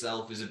trophy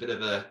itself is a bit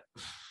of a,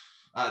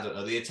 I don't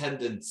know, the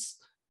attendance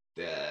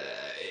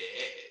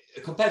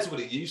compared to what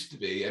it used to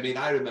be. I mean,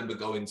 I remember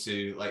going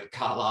to like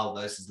Carlisle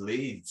versus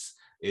Leeds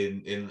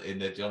in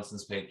the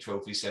Johnson's Paint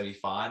Trophy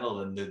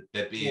semi-final, and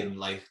there being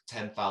like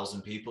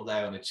 10,000 people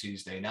there on a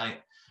Tuesday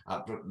night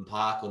at Brunton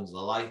Park under the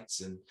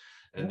lights. And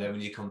then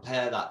when you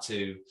compare that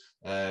to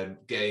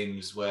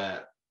games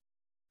where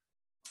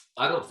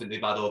I don't think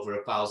they've had over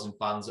 1,000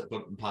 fans at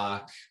Brunton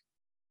Park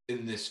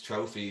in this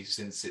trophy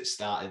since it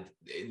started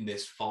in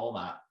this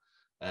format.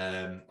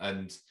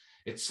 And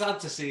it's sad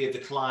to see a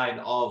decline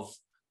of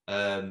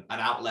an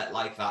outlet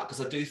like that,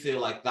 because I do feel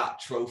like that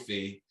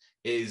trophy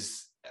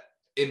is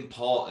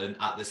important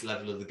at this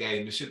level of the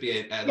game. There should be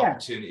an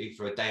opportunity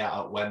for a day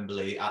out at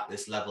Wembley at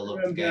this level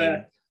of the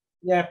game.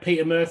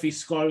 Peter Murphy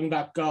scoring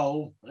that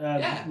goal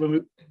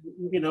when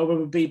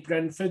we beat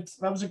Brentford.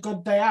 That was a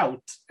good day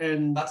out,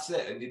 and that's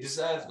it. And you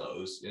deserve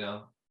those,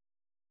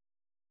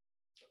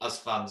 as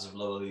fans of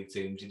lower league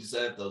teams, you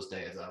deserve those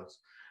days out.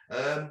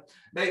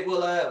 Mate,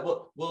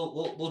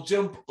 we'll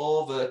jump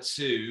over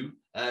to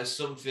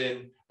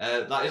something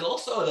that is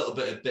also a little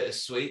bit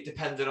bittersweet,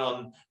 depending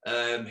on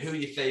who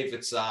your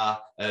favourites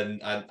are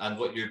and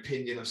what your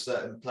opinion of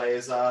certain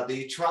players are.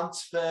 The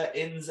transfer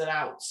ins and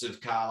outs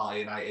of Carlisle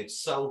United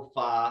so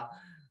far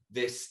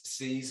this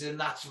season.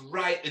 That's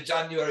right, the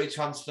January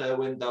transfer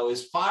window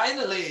is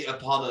finally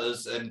upon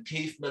us, and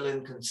Keith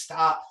Millen can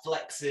start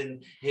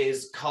flexing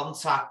his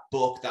contact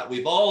book that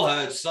we've all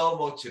heard so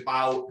much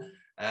about.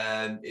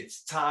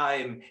 It's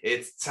time.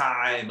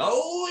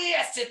 Oh,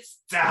 yes, it's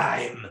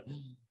time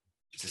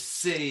to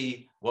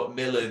see what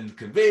Millen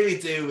can really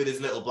do with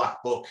his little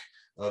black book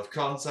of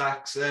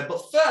contacts.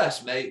 But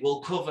first, mate,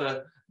 we'll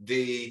cover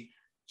the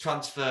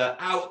transfer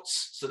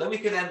outs, so then we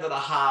can end on a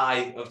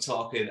high of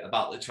talking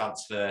about the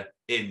transfer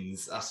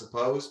ins, I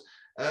suppose.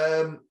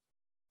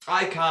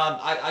 I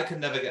can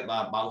never get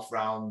my mouth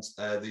around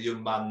the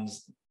young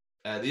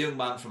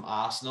man from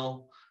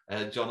Arsenal,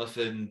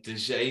 Jonathan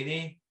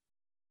Dejaney.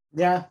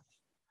 Yeah.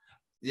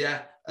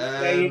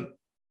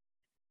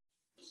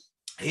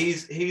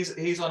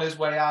 He's on his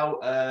way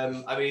out.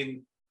 I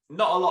mean,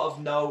 not a lot of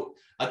note.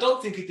 I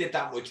don't think he did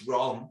that much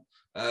wrong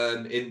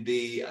in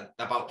the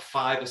about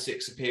 5 or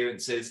 6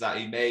 appearances that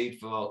he made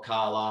for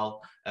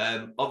Carlisle.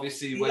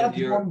 Obviously, he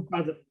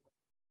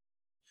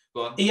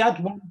had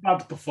one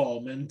bad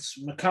performance.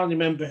 I can't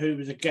remember who it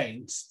was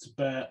against,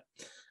 but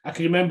I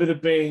can remember there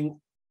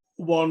being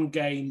one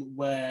game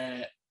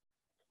where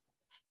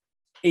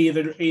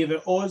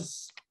either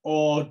us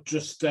or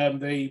just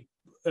the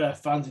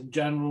fans in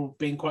general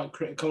being quite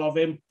critical of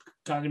him.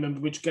 Can't remember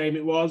which game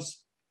it was.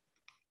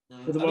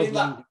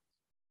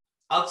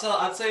 I'll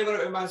tell you what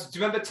it reminds me. Do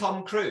you remember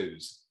Tom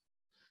Cruise?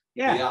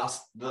 Yeah.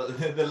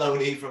 The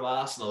loanee from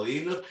Arsenal.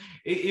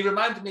 He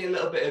reminded me a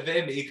little bit of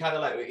him. He kind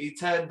of like, he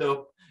turned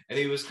up and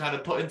he was kind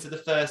of put into the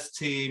first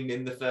team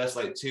in the first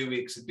like 2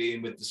 weeks of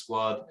being with the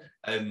squad,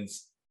 and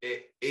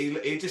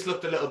he just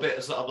looked a little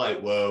bit sort of like,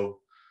 whoa.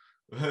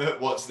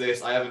 What's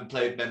this? I haven't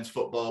played men's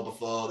football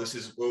before. This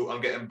is, whoa, I'm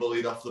getting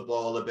bullied off the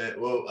ball a bit.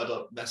 Whoa, I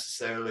don't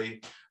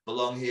necessarily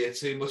belong here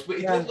too much. But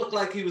he did look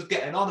like he was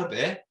getting on a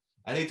bit,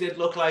 and he did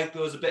look like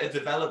there was a bit of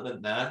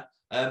development there.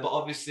 But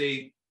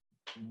obviously,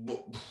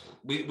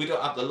 we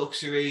don't have the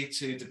luxury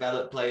to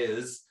develop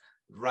players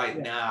right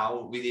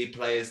now. We need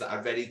players that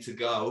are ready to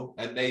go,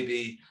 and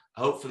maybe,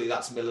 hopefully,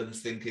 that's Milan's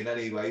thinking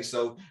anyway.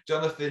 So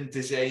Jonathan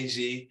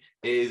Desailly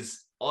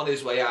is on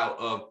his way out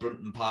of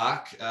Brunton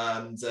Park,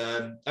 and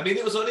I mean,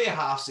 it was only a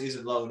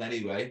half-season loan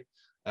anyway.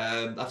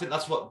 I think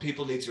that's what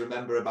people need to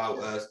remember about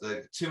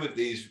two of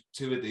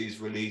these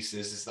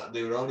releases, is that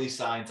they were only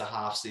signed to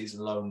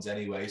half-season loans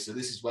anyway. So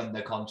this is when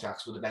their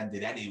contracts would have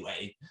ended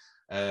anyway.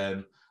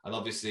 And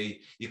obviously,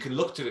 you can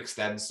look to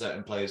extend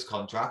certain players'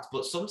 contracts,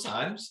 but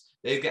sometimes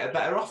they get a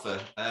better offer,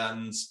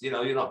 and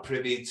you're not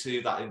privy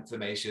to that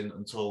information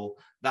until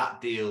that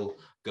deal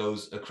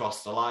goes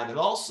across the line. And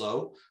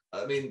also,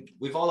 I mean,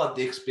 we've all had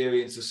the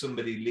experience of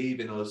somebody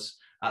leaving us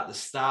at the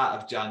start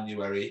of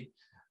January,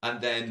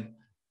 and then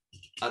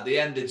at the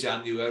end of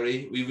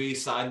January, we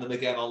re-signed them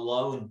again on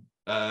loan.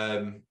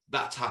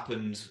 That's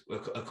happened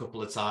a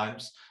couple of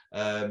times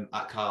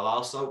at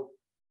Carlisle. So,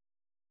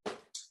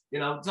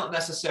 it's not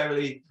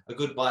necessarily a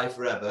goodbye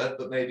forever,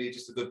 but maybe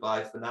just a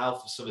goodbye for now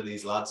for some of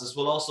these lads. As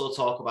we'll also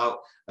talk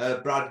about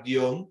Brad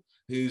Young,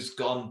 who's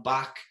gone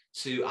back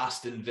to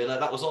Aston Villa.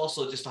 That was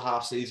also just a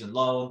half-season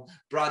loan.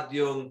 Brad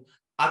Young,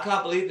 I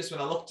can't believe this when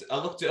I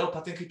looked it up.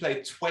 I think he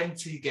played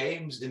 20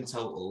 games in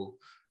total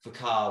for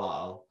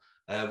Carlisle,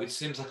 which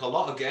seems like a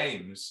lot of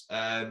games.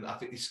 I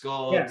think he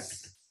scored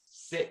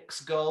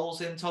 6 goals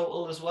in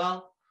total as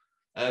well,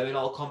 in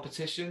all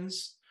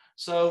competitions.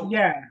 So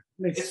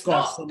it's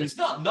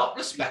not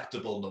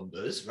respectable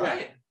numbers,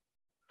 right?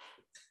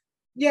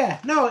 Yeah,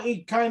 no,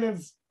 he kind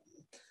of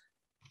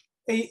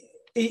he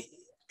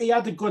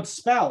had a good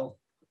spell.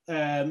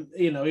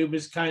 He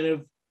was kind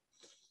of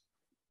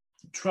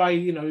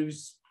he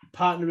was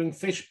partnering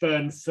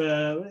Fishburne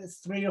for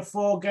 3 or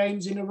 4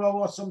 games in a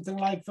row or something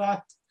like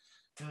that.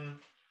 And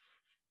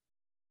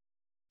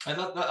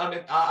I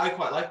mean, I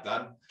quite like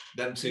them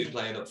two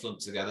playing up front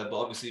together. But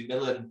obviously,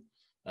 Milan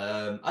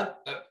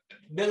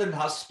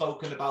has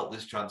spoken about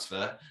this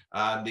transfer,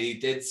 and he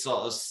did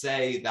sort of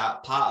say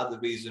that part of the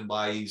reason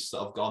why he's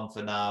sort of gone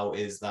for now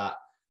is that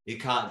he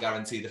can't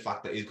guarantee the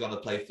fact that he's going to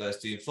play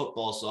first team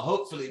football. So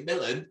hopefully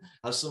Milan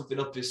has something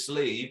up his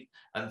sleeve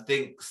and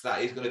thinks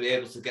that he's going to be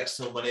able to get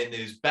someone in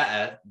who's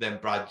better than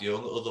Brad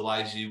Young.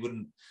 Otherwise, you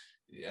wouldn't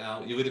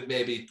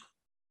maybe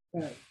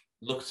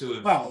look to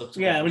have. Well,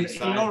 yeah, I mean, he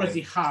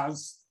already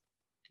has.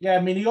 Yeah,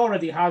 I mean, he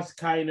already has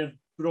kind of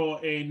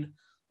brought in,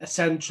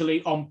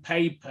 essentially on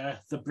paper,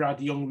 the Brad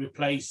Young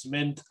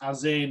replacement,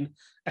 as in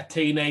a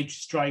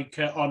teenage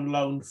striker on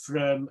loan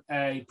from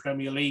a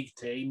Premier League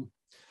team.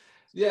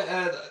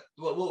 Yeah,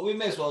 well, we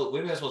may as well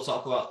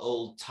talk about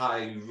old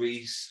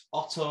Tyrese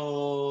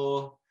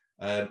Omotoyi.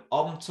 Tyrese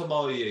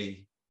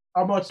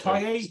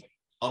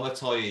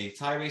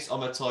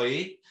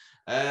Omotoyi.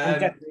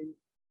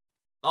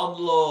 On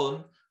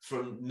loan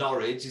from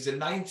Norwich. He's a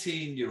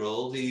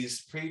 19-year-old.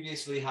 He's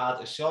previously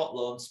had a short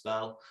loan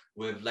spell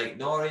with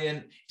Leyton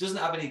Orient. He doesn't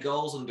have any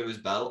goals under his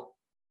belt,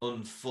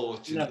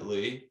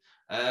 unfortunately.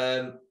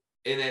 No.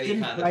 In any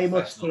Didn't kind play of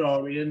much for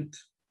Orient.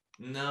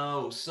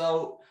 No.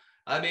 So,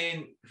 I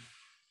mean,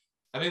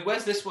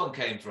 where's this one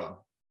came from?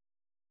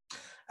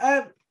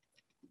 Don't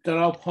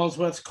know,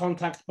 Posworth's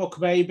contact book,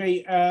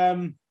 maybe. I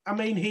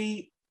mean,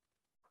 he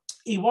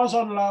was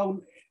on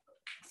loan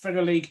for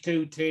the League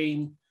Two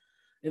team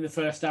in the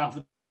first half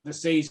of the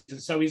season,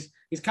 so he's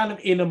kind of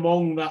in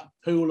among that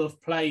pool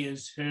of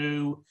players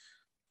who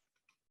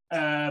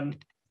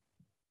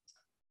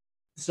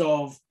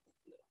sort of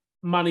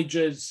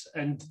managers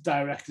and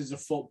directors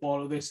of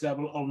football at this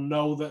level all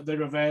know that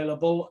they're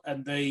available,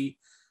 and they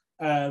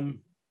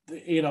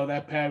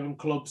their parent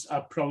clubs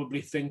are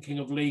probably thinking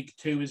of League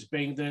Two as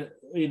being the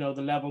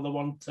level they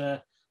want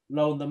to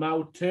loan them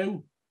out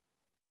to.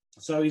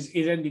 So he's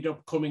ended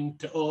up coming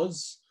to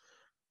us.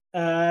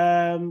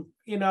 I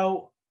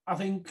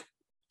think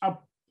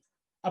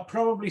I'd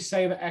probably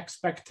say that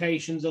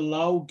expectations are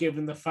low,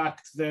 given the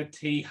fact that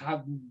he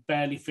hadn't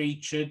barely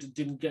featured,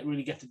 didn't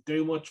really get to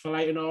do much for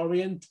Leyton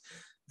Orient.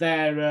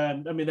 They're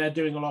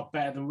doing a lot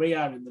better than we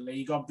are in the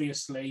league,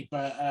 obviously,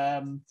 but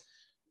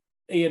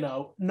they're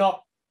not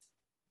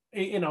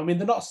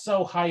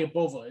so high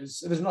above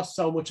us. There's not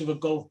so much of a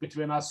gulf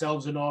between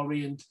ourselves and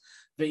Orient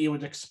that you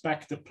would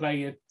expect a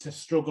player to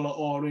struggle at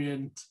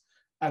Orient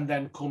and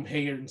then come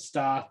here and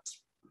start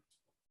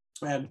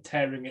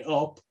tearing it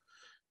up.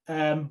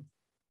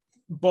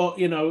 But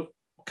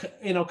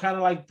kind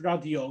of like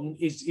Brad Young,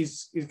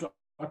 he's got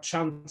a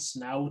chance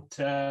now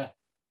to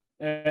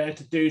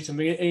to do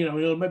something. You know,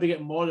 he'll maybe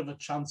get more of a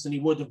chance than he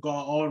would have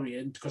got at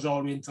Orient, because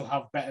Orient will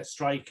have better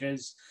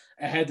strikers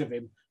ahead of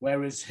him.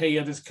 Whereas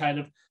here, there's kind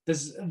of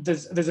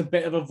there's a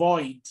bit of a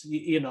void.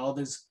 You know,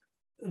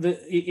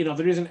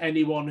 there isn't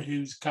anyone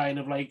who's kind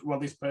of like, well,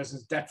 this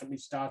person's definitely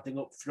starting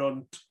up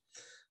front,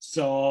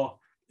 so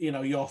you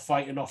know you're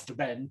fighting off the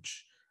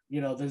bench.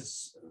 You know,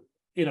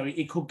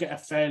 he could get a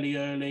fairly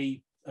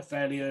early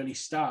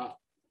start.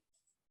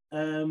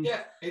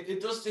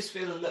 It does just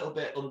feel a little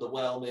bit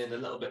underwhelming, a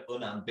little bit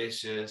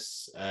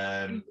unambitious.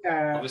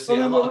 Yeah. Obviously,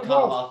 a lot of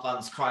Carlisle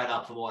fans crying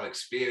out for more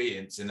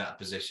experience in that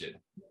position.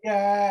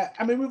 Yeah,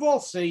 I mean, we've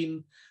all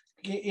seen,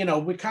 you know,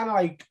 we kind of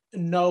like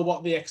know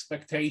what the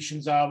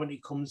expectations are when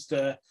it comes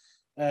to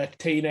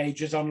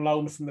teenagers on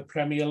loan from the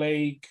Premier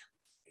League.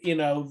 You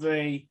know,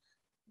 the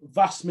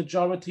vast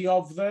majority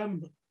of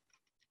them,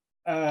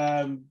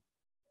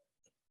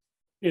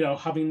 you know,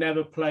 having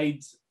never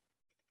played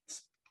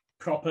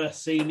proper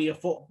senior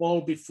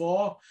football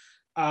before,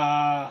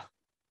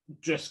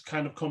 just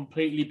kind of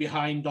completely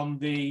behind on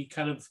the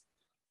kind of,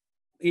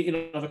 you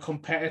know, the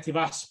competitive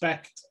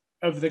aspect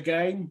of the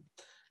game.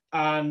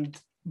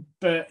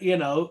 But you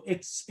know,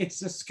 it's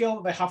a skill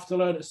that they have to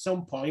learn at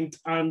some point,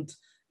 and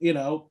you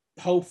know,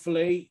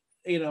 hopefully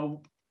we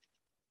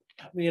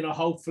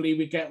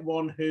get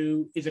one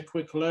who is a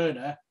quick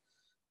learner.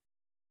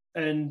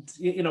 And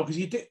you know,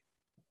 because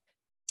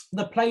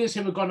the players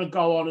who are going to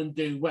go on and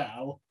do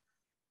well,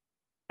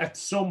 at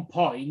some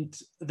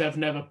point, they've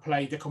never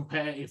played a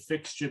competitive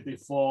fixture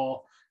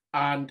before,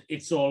 and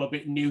it's all a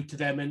bit new to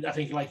them. And I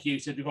think, like you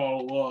said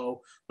before,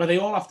 whoa, but they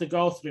all have to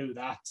go through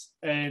that.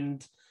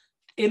 And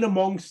in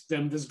amongst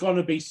them, there's going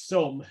to be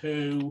some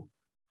who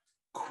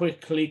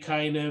quickly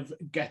kind of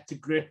get to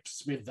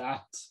grips with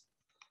that.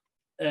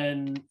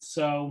 And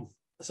so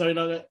you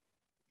know,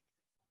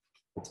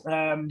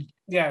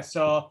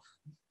 so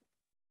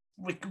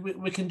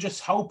we can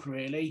just hope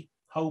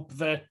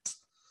that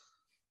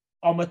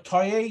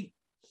Omotoye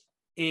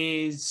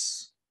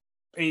is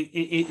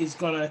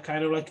going to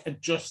kind of like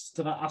adjust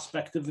to that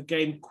aspect of the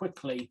game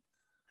quickly.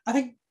 I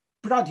think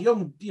Brad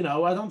Young, you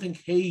know, I don't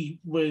think he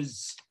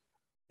was,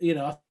 you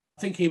know, I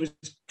think he was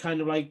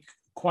kind of like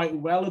quite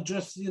well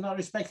adjusted in that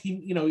respect.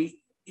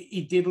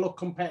 He did look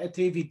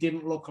competitive. He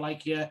didn't look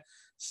like your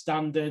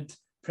standard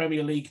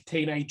Premier League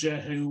teenager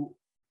who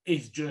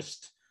is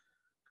just,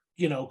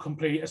 you know,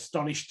 completely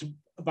astonished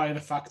by the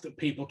fact that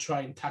people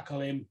try and tackle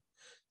him.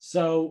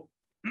 So,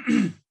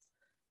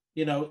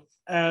 you know,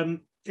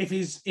 if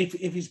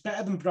he's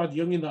better than Brad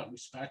Young in that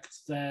respect,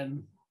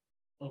 then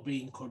I'll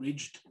be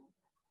encouraged.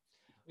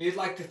 You'd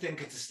like to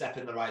think it's a step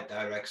in the right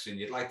direction.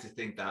 You'd like to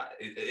think that,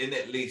 in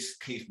at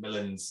least Keith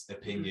Millen's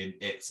opinion,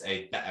 it's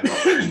a better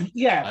option.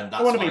 Yeah, and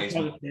that's I want to be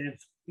positive.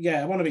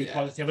 Yeah, I want to be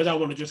positive. I don't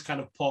want to just kind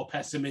of pour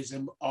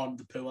pessimism on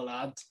the poor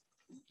lad.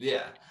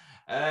 Yeah.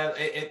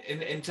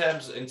 In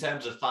terms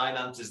of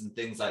finances and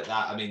things like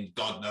that, I mean,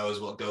 God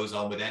knows what goes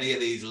on with any of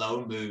these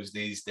loan moves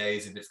these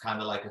days. If it's kind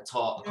of like a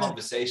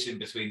conversation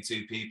between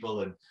two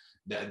people and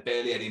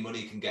barely any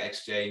money can get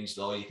exchanged,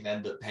 or you can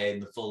end up paying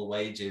the full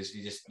wages.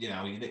 You just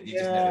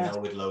never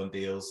know with loan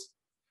deals.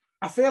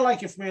 I feel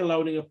like if we're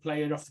loaning a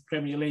player off the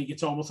Premier League,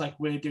 it's almost like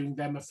we're doing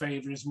them a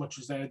favour as much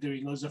as they're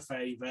doing us a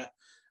favour.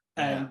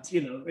 And,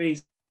 you know,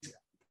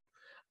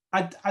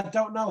 I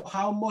don't know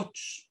how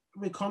much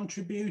we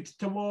contribute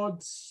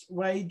towards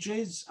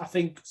wages. I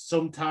think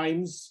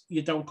sometimes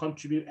you don't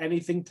contribute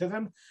anything to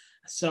them.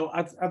 So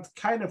I'd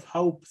kind of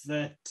hope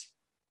that,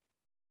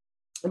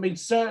 I mean,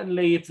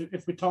 certainly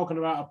if we're talking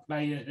about a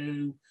player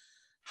who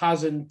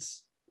hasn't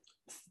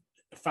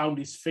found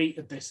his feet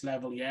at this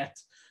level yet,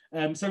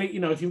 so,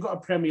 you know, if you've got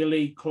a Premier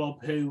League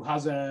club who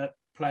has a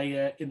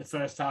player in the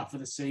first half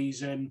of the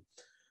season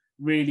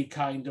really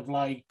kind of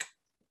like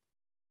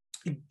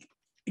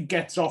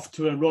gets off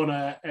to a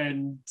runner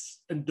and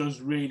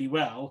does really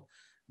well,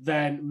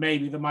 then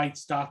maybe they might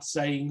start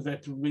saying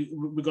that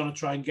we're going to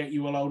try and get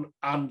you a loan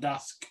and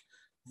ask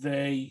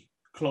the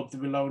club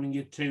that we're loaning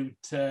you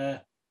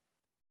to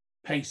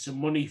pay some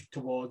money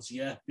towards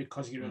you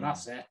because you're an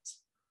asset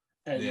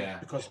and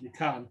because we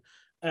can.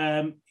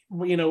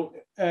 You know,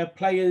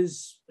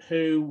 players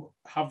who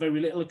have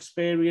very little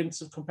experience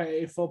of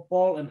competitive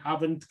football and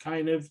haven't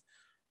kind of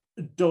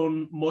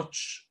done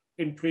much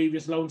in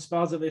previous loan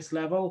spells at this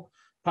level,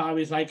 part of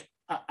me is like,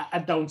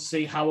 I don't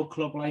see how a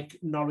club like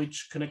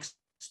Norwich can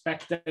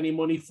expect any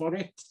money for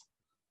it.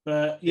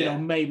 But, you know,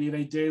 maybe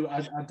they do.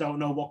 I don't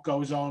know what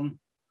goes on.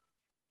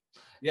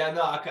 Yeah,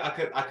 no,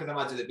 I can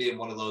imagine it being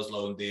one of those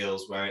loan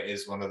deals where it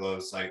is one of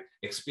those like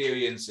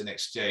experience in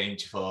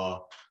exchange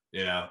for,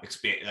 you know,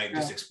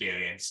 just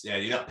experience. Yeah,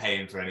 you're not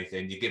paying for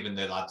anything. You're giving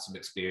the lad some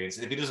experience.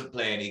 And if he doesn't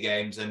play any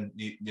games, then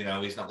you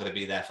know he's not going to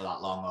be there for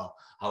that long, or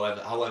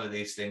however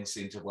these things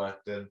seem to work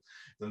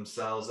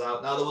themselves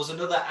out. Now there was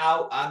another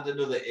out and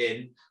another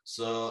in.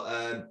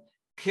 So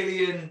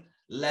Keelan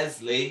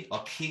Leslie,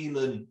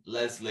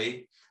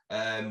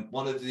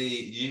 one of the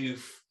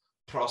youth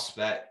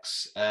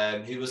prospects,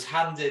 he was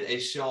handed a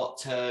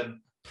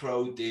short-term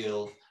pro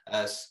deal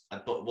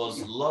but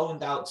was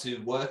loaned out to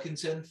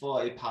Workington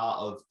for a part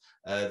of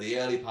the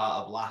early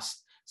part of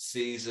last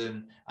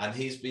season, and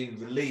he's been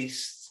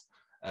released.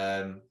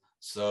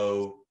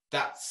 So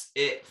that's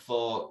it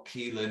for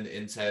Keelan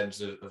in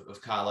terms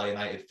of Carlisle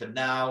United for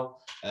now.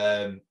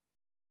 I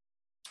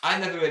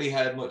never really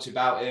heard much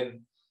about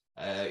him.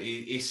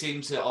 He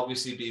seemed to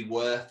obviously be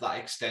worth that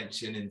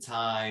extension in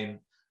time,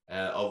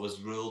 or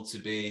was ruled to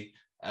be.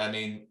 I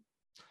mean,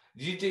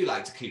 you do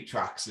like to keep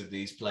tracks of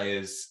these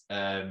players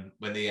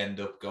when they end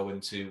up going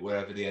to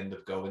wherever they end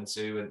up going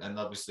to, and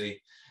obviously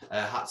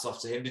hats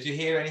off to him. Did you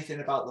hear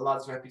anything about the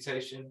lad's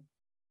reputation?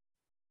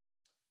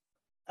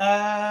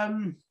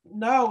 No.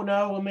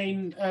 I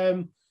mean,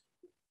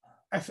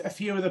 a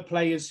few of the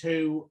players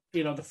who,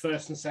 the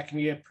first and second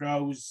year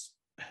pros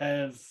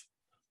have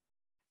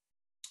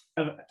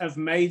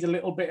made a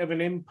little bit of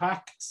an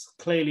impact,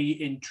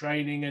 clearly in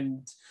training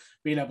and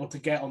being able to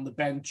get on the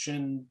bench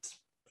and,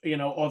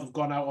 or they've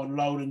gone out on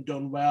loan and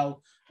done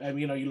well.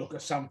 You look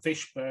at Sam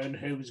Fishburne,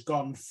 who has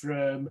gone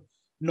from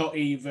not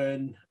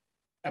even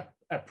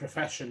a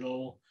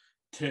professional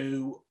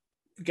to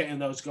getting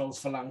those goals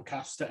for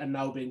Lancaster and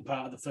now being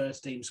part of the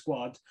first team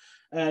squad.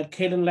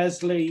 Keelan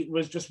Leslie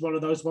was just one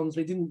of those ones.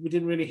 We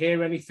didn't really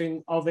hear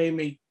anything of him.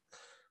 He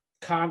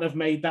can't have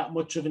made that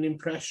much of an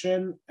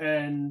impression,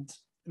 and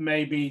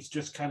maybe it's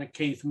just kind of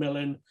Keith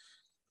Millen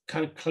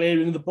kind of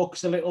clearing the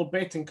books a little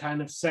bit and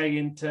kind of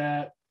saying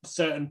to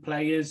certain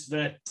players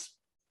that,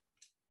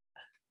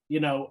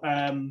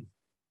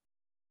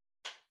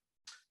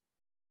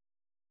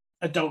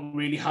 I don't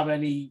really have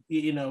any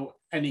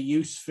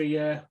use for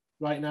you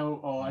right now,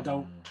 or I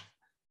don't,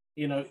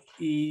 you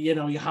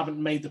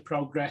haven't made the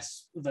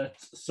progress that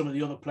some of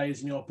the other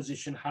players in your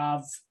position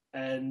have,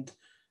 and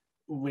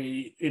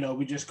we're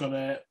just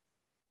gonna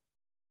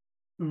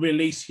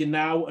release you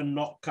now and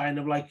not kind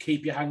of like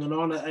keep you hanging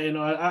on.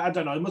 I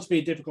don't know. It must be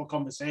a difficult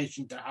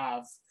conversation to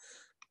have,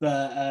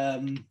 but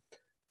I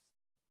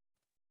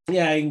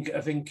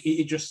think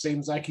it just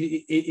seems like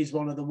it is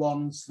one of the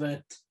ones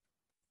that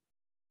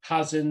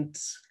hasn't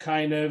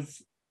kind of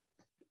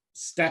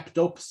stepped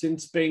up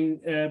since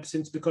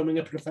becoming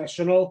a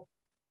professional.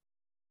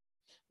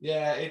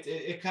 Yeah,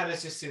 it kind of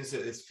just seems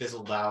that it's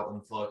fizzled out,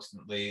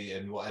 unfortunately,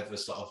 and whatever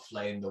sort of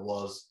flame there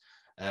was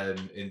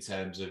in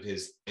terms of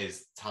his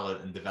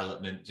talent and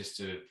development,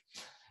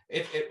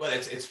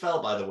 it's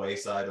fell by the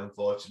wayside,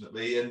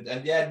 unfortunately, and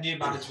new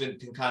management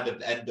can kind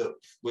of end up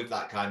with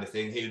that kind of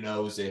thing. Who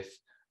knows if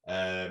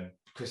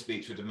Chris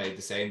Beach would have made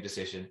the same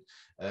decision,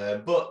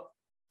 but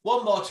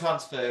one more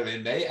transfer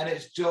in, mate, and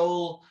it's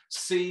Joel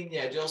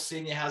Senior. Joel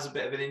Senior has a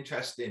bit of an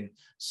interesting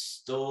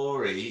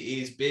story.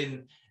 He's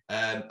been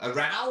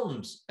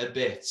around a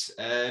bit.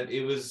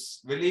 He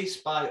was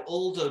released by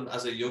Oldham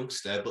as a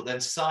youngster, but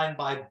then signed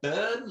by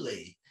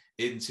Burnley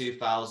in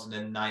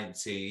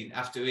 2019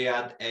 after he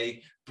had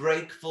a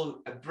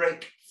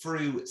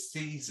breakthrough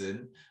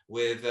season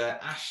with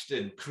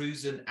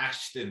Cruzen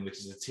Ashton, which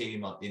is a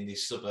team in the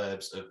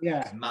suburbs of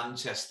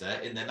Manchester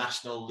in the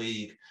National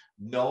League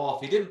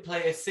North. He didn't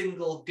play a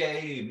single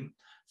game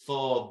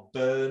for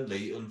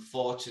Burnley,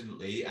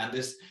 unfortunately, and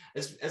has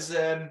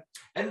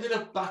ended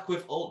up back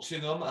with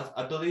Altrincham.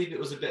 I believe it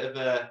was a bit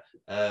of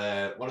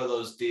one of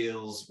those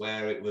deals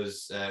where it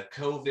was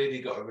COVID.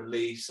 He got a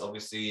release.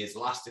 Obviously, his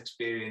last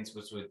experience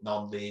was with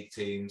non-league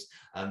teams,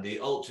 and the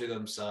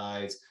Altrincham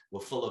sides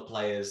were full of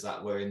players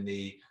that were in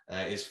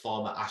his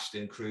former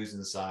Ashton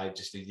Cruzen side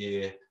just a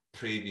year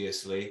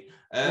previously.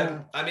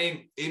 I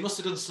mean, he must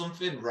have done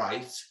something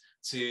right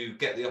to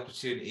get the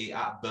opportunity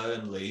at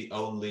Burnley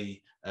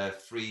only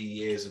 3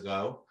 years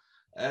ago.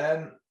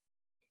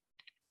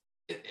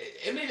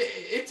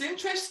 It's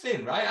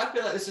interesting, right? I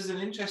feel like this is an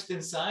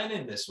interesting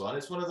signing, this one.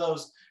 It's one of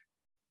those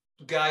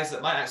guys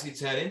that might actually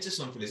turn into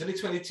something. He's only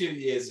 22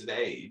 years of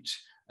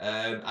age,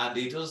 and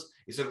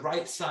he's a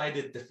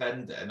right-sided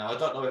defender. Now, I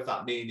don't know if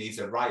that means he's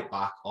a right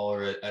back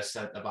or a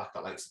centre-back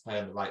that likes to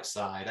play on the right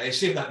side. I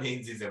assume that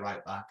means he's a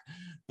right back.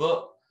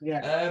 But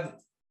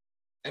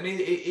I mean,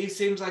 he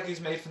seems like he's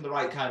made from the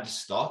right kind of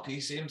stock.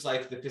 He seems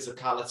like the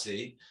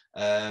physicality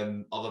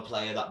of a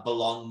player that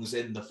belongs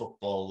in the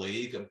Football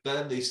League.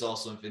 Burnley saw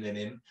something in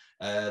him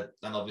and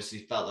obviously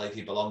felt like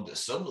he belonged at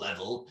some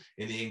level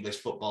in the English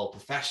football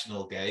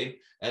professional game.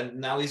 And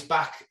now he's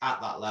back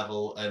at that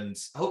level, and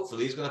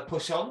hopefully he's going to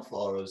push on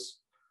for us.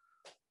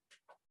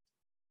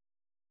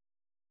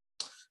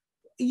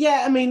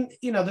 Yeah, I mean,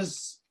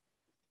 there's,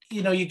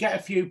 you get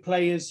a few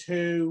players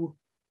who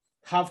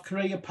have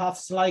career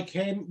paths like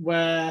him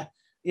where,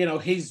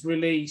 he's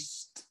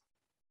released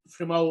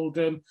from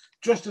Oldham,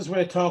 just as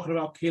we're talking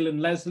about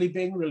Keelan Leslie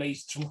being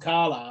released from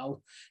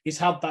Carlisle. He's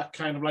had that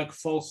kind of like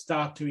false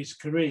start to his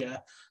career.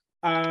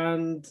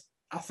 And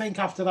I think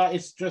after that,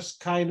 it's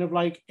just kind of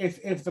like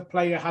if the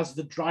player has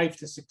the drive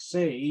to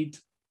succeed,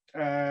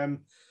 then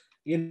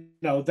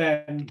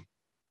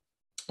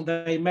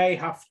they may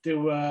have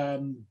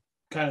to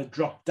kind of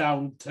drop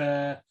down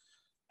to,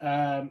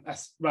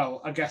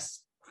 I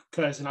guess,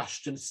 Curzon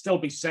Ashton still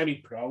be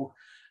semi-pro,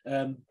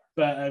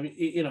 but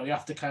you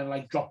have to kind of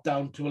like drop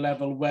down to a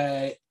level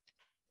where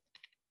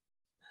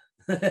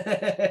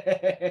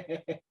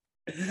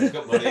They've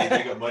got money.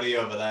 They've got money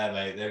over there,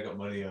 mate. They've got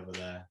money over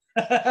there.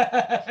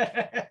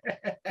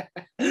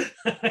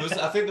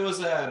 I think there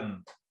was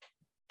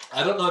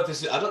I don't know if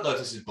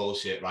this is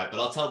bullshit, right? But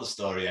I'll tell the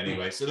story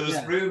anyway. So there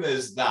was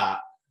rumours that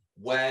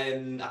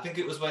when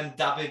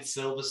David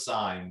Silva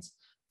signed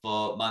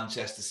for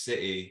Manchester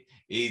City,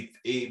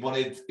 he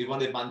wanted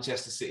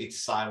Manchester City to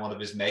sign one of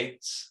his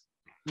mates.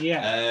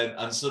 Yeah.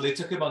 And so they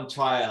took him on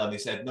trial, and he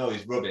said no,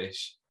 he's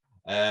rubbish.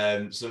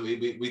 So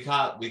we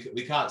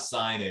can't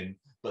sign him.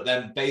 But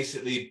then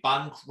basically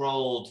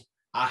bankrolled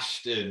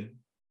Ashton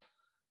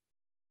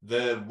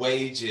the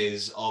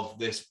wages of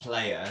this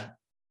player,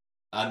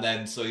 and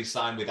then so he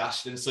signed with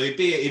Ashton. So he'd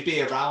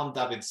be around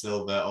David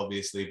Silva,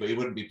 obviously, but he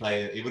wouldn't be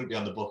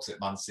on the books at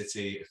Man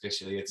City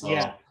officially at all.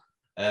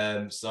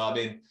 Yeah. So I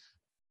mean,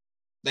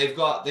 they've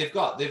got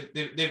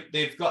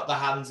the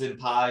hands in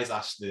pies,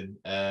 Ashton,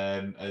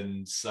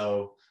 and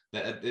so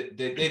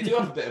they do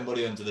have a bit of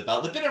money under the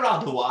belt. They've been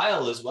around a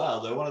while as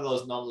well. They're one of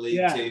those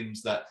non-league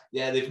teams that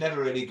they've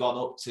never really gone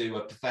up to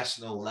a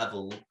professional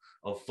level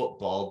of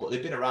football, but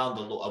they've been around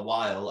a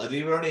while. And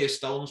they were only a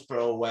stone's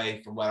throw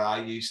away from where I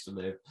used to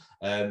live.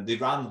 They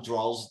ran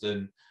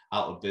Droylsden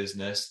out of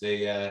business.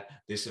 They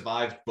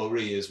survived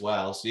Bury as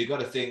well. So you've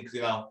got to think,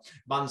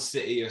 Man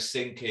City are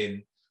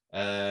sinking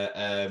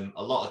a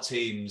lot of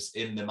teams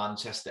in the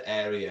Manchester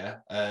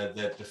area.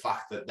 The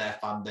fact that their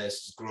fan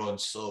base has grown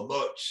so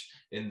much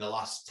in the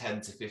last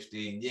 10 to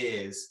 15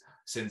 years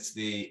since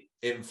the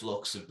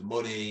influx of the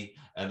money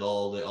and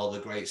all the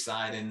great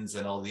signings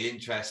and all the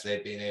interest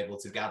they've been able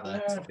to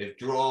gather. They've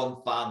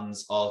drawn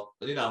fans or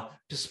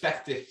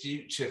prospective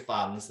future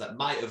fans that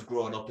might have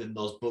grown up in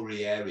those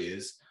Bury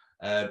areas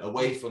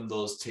away from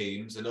those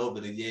teams, and over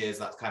the years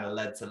that's kind of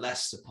led to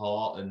less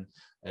support,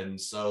 and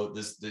so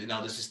there's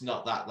just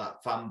not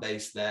that fan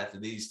base there for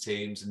these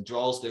teams. And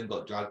Droylsden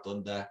got dragged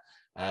under,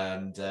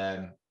 and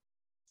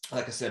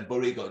like I said,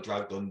 Bury got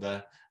dragged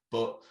under,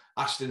 but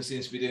Ashton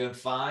seems to be doing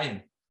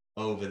fine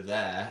over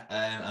there,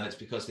 and it's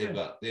because they've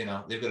got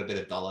a bit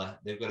of dollar.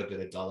 They've got a bit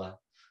of dollar.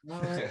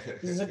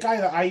 There's a guy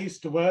that I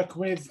used to work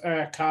with,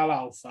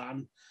 Carlisle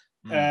fan,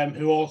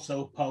 who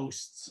also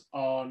posts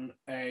on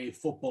a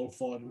football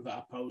forum that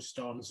I post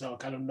on, so I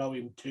kind of know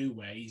him two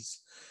ways.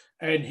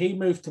 And he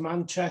moved to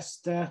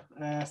Manchester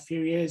a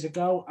few years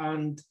ago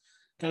and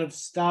kind of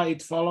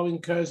started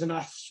following Curzon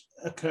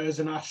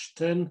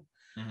Ashton,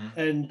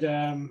 and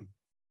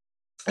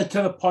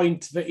to the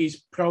point that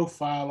his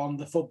profile on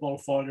the football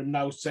forum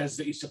now says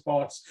that he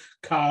supports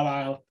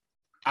Carlisle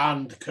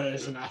and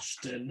Curzon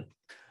Ashton.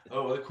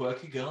 Oh, what a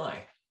quirky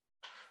guy.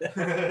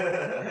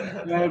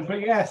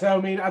 But yeah, so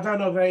I mean, I don't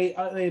know,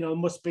 they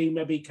must be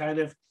maybe kind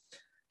of,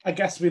 I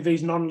guess with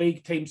these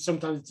non-league teams,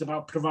 sometimes it's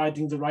about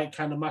providing the right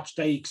kind of match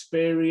day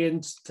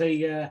experience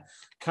to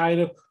kind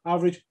of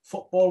average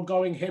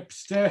football-going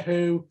hipster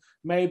who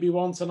maybe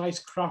wants a nice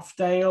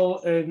craft ale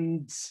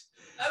and,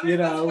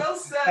 that's well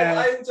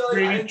said.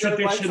 really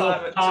traditional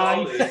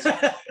pie.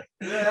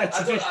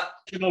 Also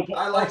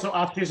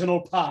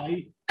artisanal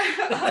pie.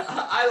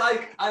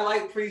 I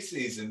like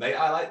pre-season, mate.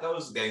 I like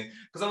those games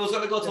because I was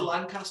going to go to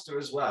Lancaster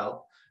as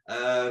well.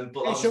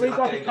 But should we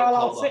go to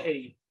Carlisle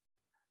City?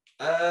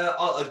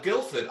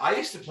 Guildford. I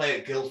used to play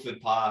at Guildford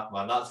Park,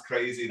 man. That's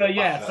crazy. So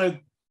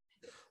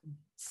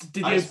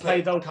did you play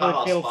those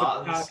at Guildford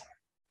Park?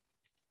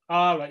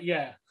 Oh, right,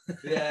 yeah.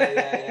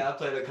 yeah. I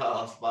played at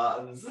Carlisle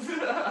Spartans.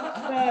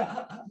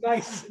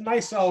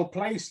 Nice old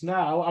place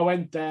now. I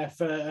went there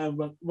for,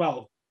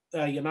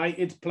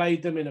 United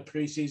played them in a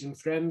pre-season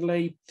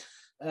friendly.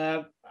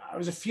 It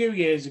was a few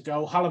years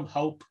ago. Hallam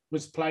Hope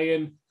was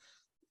playing.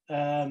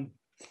 I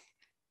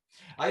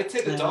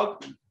take the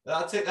dog.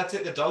 I take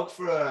the dog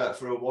for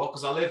a walk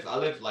because I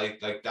live like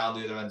down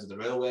the other end of the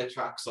railway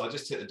track. So I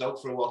just take the dog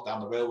for a walk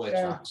down the railway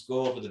tracks,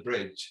 go over the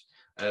bridge,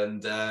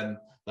 and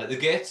the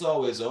gate's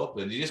always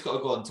open. You just got to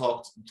go and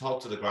talk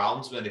to the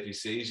groundsman if he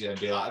sees you and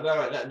be like, "I'm all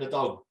right, letting the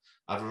dog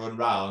have a run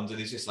round," and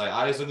he's just like,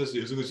 "As long as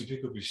you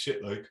pick up his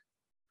shit, like."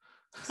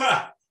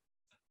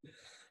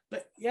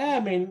 But yeah, I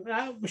mean,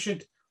 we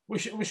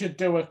should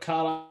do a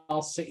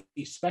Carlisle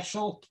City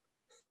special.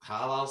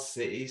 Carlisle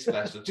City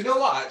special. Do you know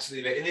what,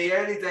 actually, mate? In the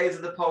early days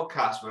of the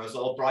podcast where I was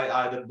all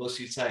bright-eyed and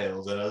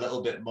bushy-tailed and a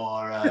little bit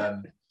more,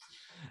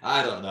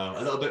 I don't know,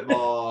 a little bit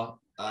more,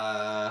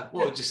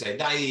 what would you say,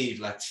 naive,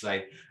 let's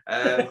say.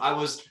 I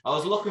was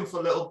looking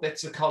for little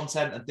bits of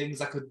content and things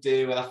I could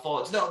do, and I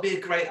thought, you know, it'd be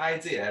a great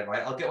idea,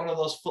 right? I'll get one of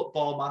those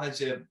Football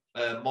Manager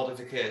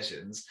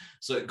modifications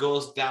so it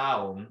goes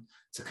down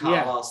to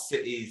Carlisle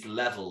City's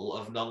level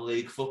of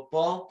non-league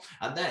football,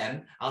 and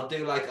then I'll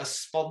do like a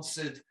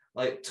sponsored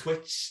like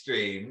Twitch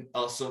stream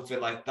or something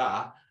like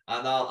that,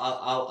 and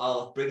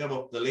I'll bring them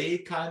up the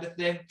league kind of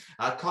thing.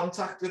 I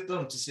contacted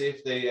them to see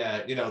if they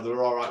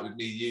they're all right with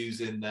me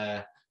using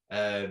their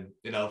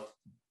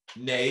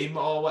name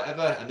or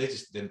whatever, and they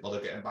just didn't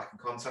bother getting back in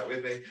contact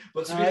with me.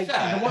 But to be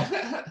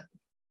fair,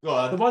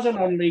 there was a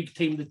non-league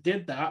team that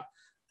did that,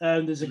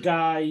 and there's a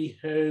guy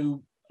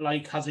who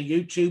has a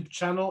YouTube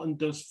channel and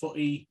does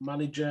Footy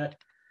Manager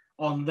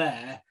on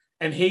there.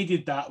 And he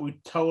did that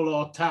with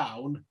Tolo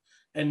Town,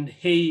 and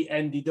he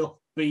ended up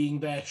being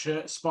their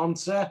shirt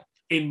sponsor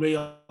in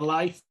real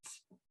life.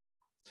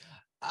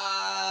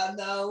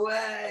 No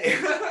way.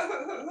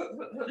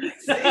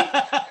 See,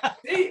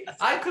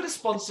 I could have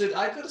sponsored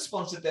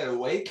their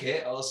away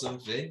kit or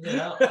something, you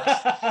know.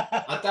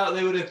 I doubt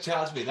they would have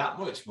charged me that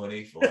much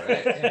money for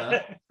it, you know.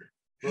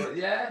 But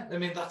yeah, I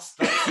mean that's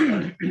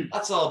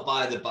all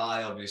by the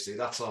by. Obviously,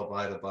 that's all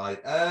by the by.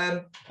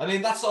 I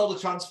mean that's all the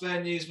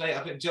transfer news, mate.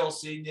 I think Joel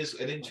Senior's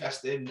an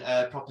interesting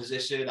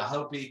proposition. I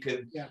hope he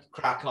can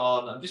crack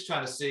on. I'm just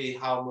trying to see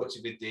how much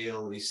of a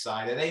deal he's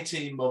signed. An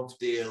 18-month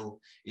deal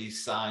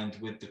he's signed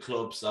with the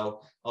club.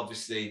 So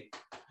obviously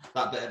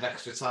that bit of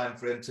extra time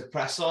for him to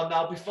press on.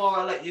 Now, before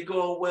I let you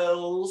go,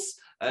 Wills.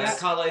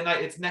 Carlisle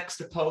United's next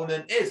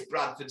opponent is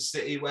Bradford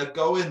City. We're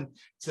going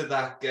to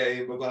that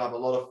game. We're going to have a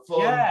lot of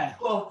fun. Yeah.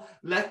 But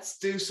let's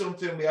do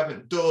something we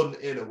haven't done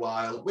in a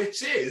while,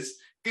 which is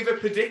give a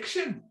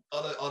prediction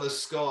on a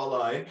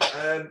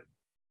scoreline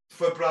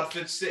for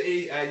Bradford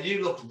City.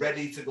 You look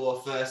ready to go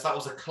first. That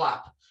was a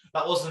clap.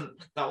 That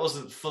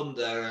wasn't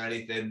thunder or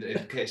anything,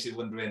 in case you're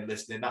wondering,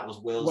 listening. That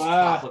was Will's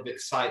clap of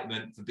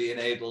excitement for being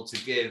able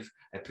to give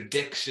a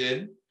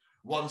prediction.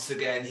 Once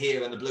again,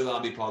 here on the Blue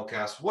Army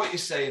podcast, what are you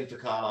saying for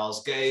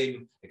Carlisle's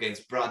game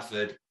against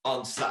Bradford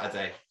on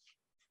Saturday?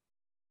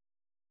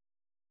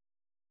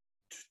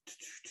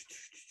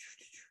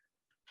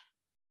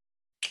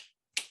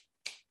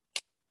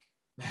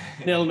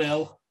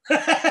 0-0.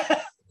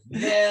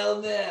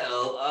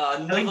 0-0.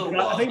 Another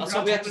one. That's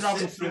what we had to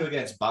sit through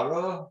against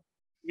Barrow.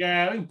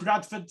 Yeah, I think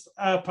Bradford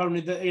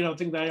probably, I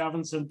think they're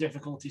having some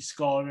difficulty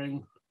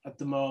scoring at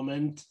the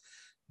moment.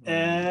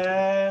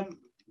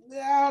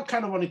 Yeah, I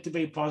kind of wanted to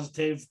be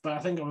positive, but I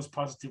think I was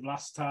positive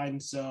last time,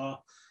 so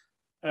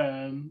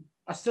I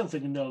still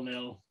think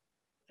 0-0.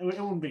 It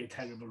wouldn't be a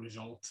terrible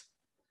result.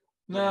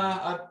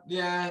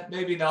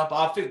 Maybe not, but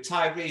I think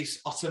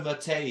Tyrese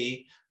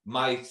Otamatei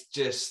might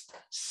just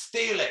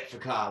steal it for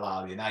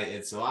Carlisle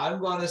United. So I'm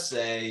going to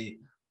say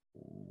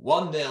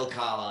 1-0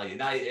 Carlisle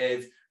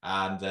United.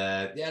 And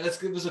let's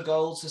give us a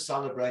goal to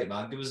celebrate,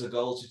 man. Give us a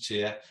goal to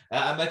cheer.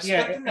 I'm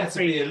expecting there to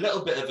be a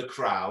little bit of a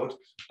crowd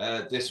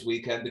this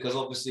weekend because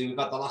obviously we've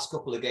had the last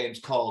couple of games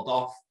called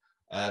off.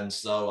 And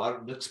so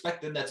I'm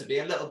expecting there to be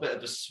a little bit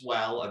of a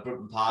swell at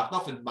Brunton Park.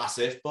 Nothing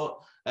massive,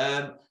 but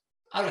I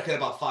reckon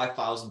about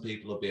 5,000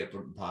 people will be at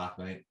Brunton Park,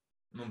 mate.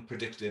 I'm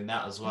predicting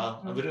that as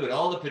well. And we're doing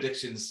all the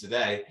predictions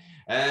today.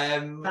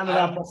 Kind of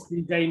our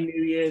Boxing Day,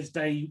 New Year's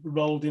Day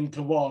rolled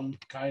into one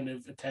kind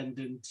of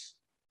attendance.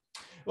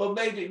 Well,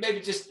 maybe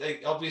just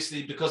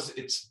obviously because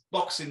it's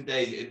Boxing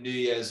Day and New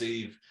Year's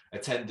Eve,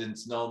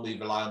 attendance normally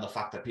rely on the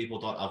fact that people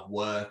don't have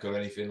work or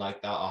anything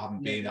like that or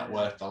haven't been at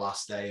work the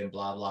last day and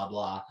blah, blah,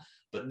 blah.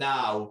 But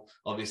now,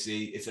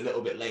 obviously, it's a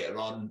little bit later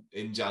on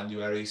in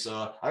January.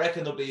 So I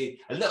reckon there'll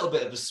be a little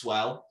bit of a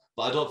swell,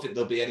 but I don't think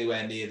there'll be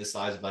anywhere near the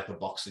size of like a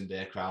Boxing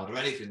Day crowd or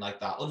anything like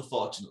that,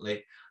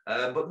 unfortunately.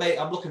 But, mate,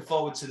 I'm looking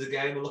forward to the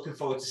game. I'm looking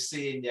forward to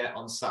seeing you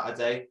on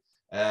Saturday.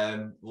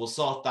 We'll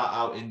sort that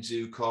out in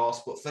due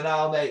course. But for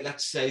now, mate,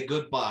 let's say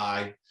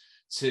goodbye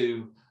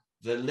to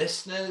the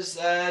listeners.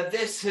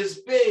 This has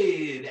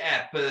been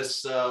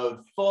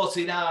episode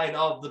 49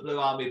 of the Blue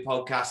Army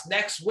podcast.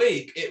 Next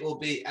week, it will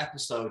be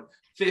episode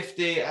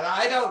 50, and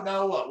I don't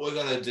know what we're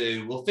going to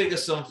do. We'll figure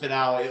something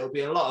out. It'll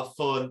be a lot of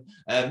fun.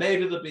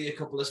 Maybe there'll be a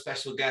couple of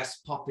special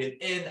guests popping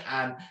in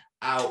and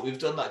out. We've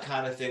done that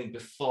kind of thing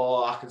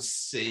before. I can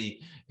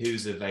see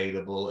who's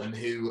available and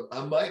who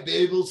I might be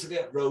able to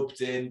get roped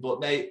in. But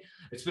mate,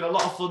 it's been a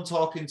lot of fun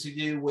talking to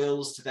you,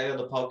 Wills, today on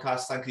the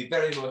podcast. Thank you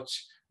very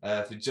much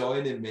for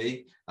joining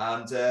me.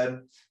 And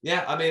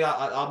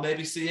I'll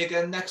maybe see you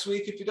again next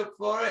week if you're up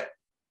for it.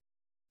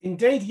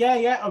 Indeed,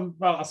 yeah.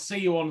 Well, I'll see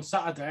you on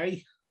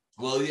Saturday.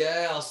 Well,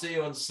 yeah, I'll see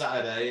you on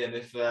Saturday, and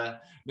if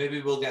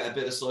maybe we'll get a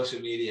bit of social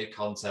media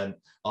content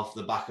off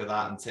the back of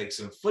that and take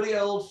some funny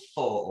old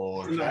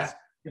photos. Nice.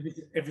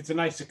 If it's a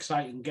nice,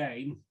 exciting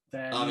game,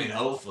 then I mean,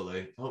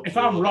 hopefully if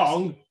I'm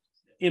wrong,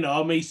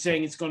 me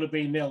saying it's going to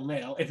be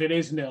 0-0. If it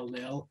is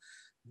 0-0,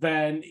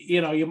 then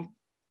you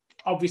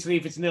obviously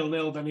if it's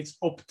 0-0, then it's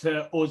up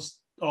to us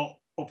or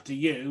up to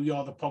you.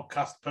 You're the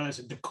podcast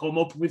person to come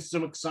up with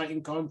some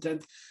exciting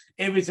content.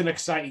 If it's an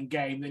exciting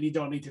game, then you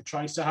don't need to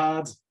try so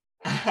hard.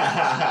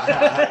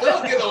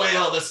 Don't give away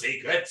all the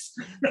secrets.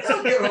 Let's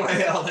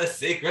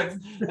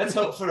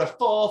hope for a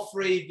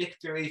 4-3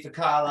 victory for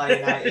Carlisle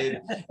United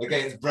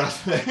against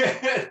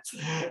Bradford.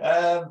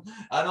 And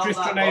on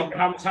Christian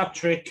Abraham's hat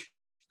trick.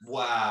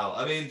 Wow,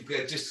 I mean,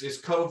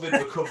 just COVID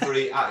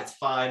recovery at its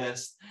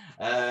finest.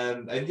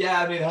 And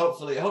yeah, I mean,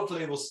 hopefully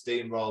we'll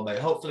steamroll, mate.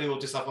 Hopefully we'll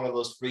just have one of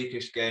those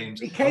freakish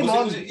games. He came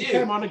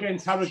on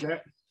against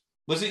Harrogate.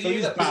 Was it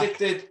you that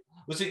predicted?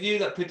 Was it you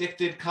that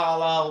predicted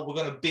Carlisle were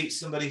going to beat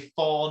somebody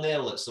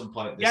 4-0 at some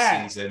point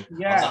this season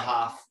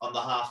on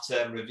the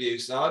half-term review?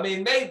 So, I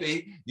mean,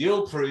 maybe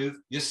you'll prove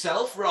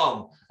yourself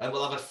wrong and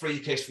we'll have a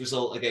freakish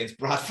result against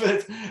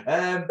Bradford.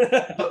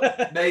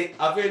 But, mate,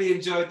 I've really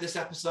enjoyed this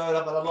episode.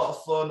 I've had a lot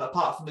of fun.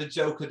 Apart from the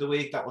joke of the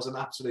week, that was an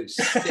absolute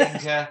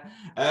stinker.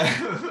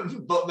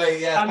 But,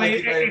 mate, yeah,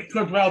 it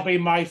could well be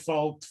my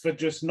fault for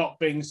just not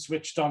being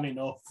switched on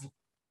enough.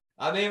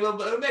 I mean, well,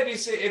 maybe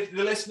see if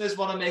the listeners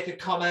want to make a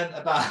comment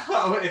about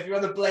if you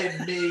want to blame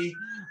me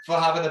for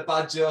having a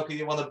bad joke or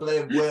you want to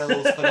blame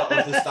Wills for not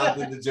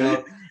understanding the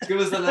joke,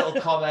 give us a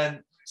little comment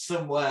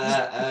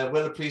somewhere.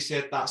 We'll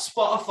appreciate that.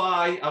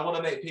 Spotify, I want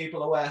to make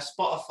people aware,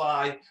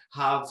 Spotify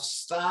have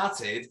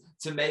started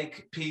to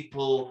make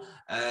people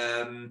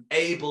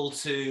able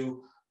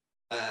to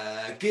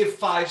give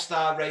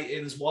 5-star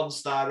ratings,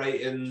 1-star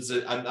ratings,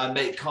 and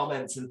make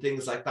comments and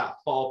things like that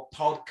for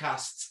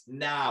podcasts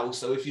now.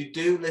 So if you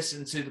do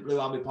listen to the Blue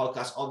Army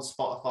podcast on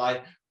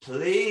Spotify,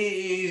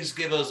 please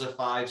give us a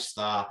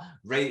 5-star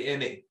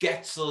rating. It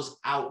gets us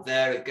out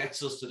there. It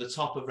gets us to the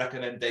top of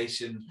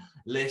recommendation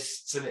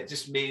lists, and it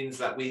just means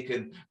that we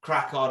can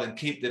crack on and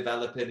keep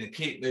developing and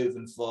keep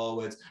moving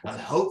forward. And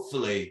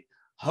hopefully,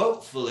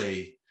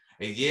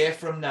 a year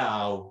from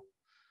now,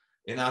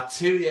 in our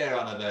 2-year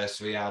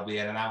anniversary, I'll be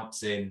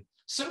announcing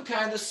some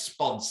kind of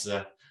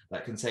sponsor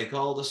that can take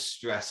all the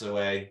stress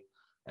away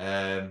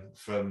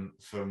from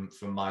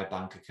my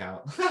bank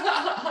account.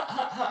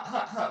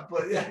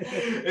 But yeah,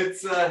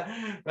 it's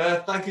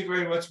thank you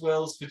very much,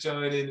 Wills, for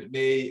joining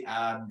me,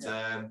 and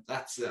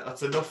that's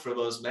enough from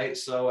us, mate.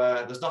 So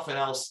there's nothing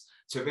else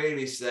to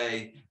really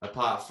say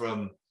apart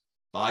from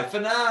bye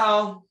for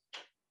now.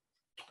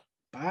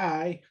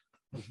 Bye.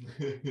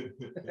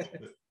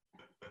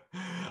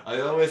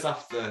 I always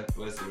have to.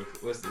 Where's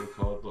the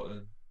record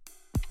button?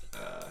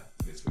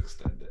 Need to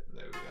extend it.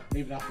 There we go.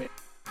 Leave that bit.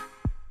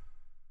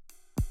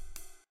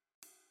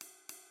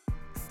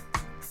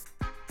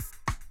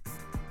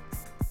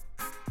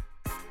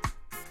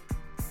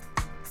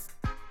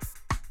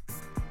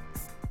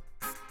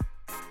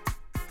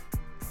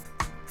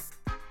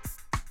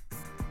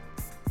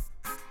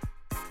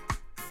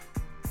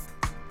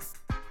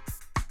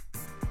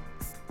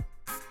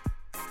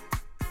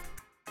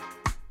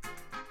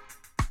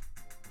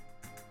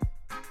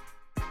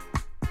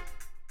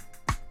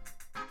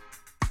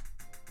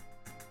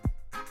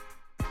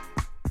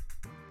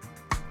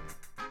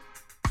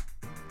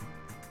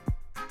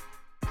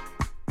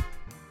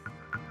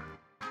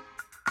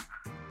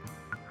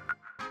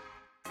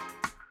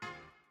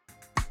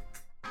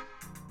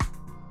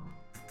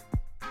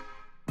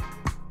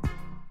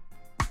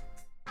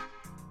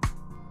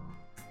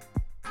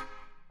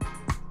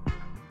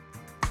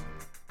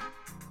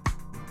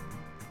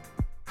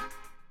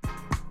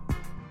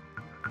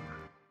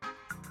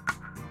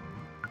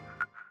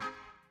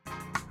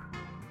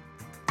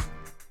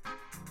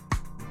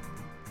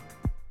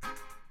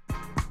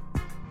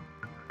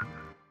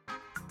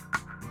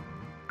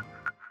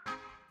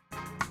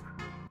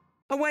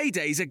 Away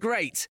days are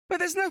great, but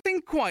there's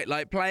nothing quite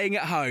like playing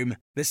at home.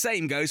 The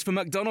same goes for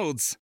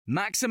McDonald's.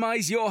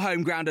 Maximise your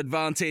home ground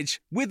advantage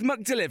with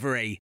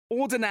McDelivery.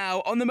 Order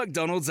now on the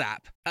McDonald's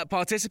app. At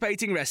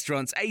participating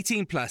restaurants,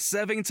 18 plus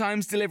serving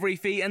times, delivery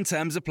fee and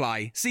terms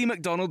apply. See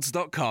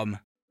mcdonalds.com.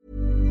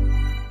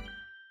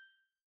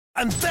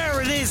 And there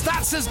it is,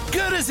 that's as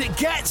good as it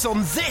gets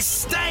on this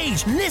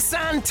stage.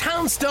 Nissan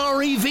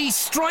Townstar EV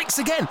strikes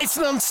again. It's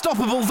an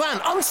unstoppable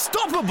van,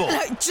 unstoppable.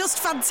 Look, just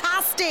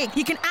fantastic.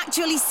 You can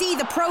actually see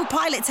the Pro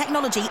Pilot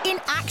technology in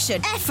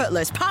action.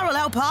 Effortless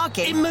parallel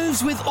parking. It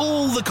moves with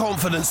all the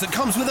confidence that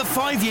comes with a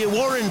 5-year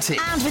warranty.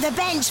 And with a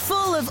bench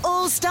full of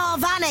all-star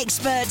van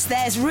experts,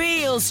 there's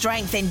real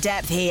strength in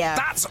depth here.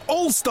 That's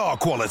all-star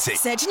quality.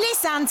 Search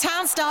Nissan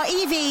Townstar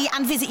EV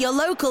and visit your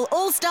local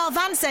all-star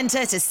van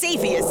centre to see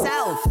for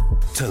yourself.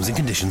 Terms and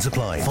conditions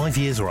apply. 5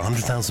 years or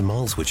 100,000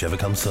 miles, whichever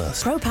comes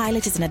first. Pro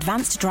Pilot is an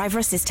advanced driver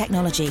assist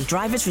technology.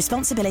 Driver's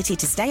responsibility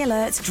to stay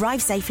alert,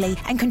 drive safely,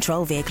 and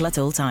control vehicle at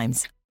all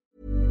times.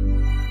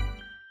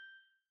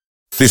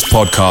 This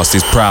podcast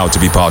is proud to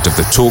be part of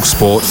the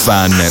TalkSport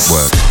Fan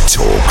Network.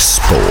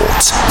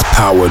 TalkSport.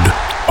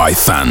 Powered by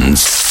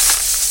fans.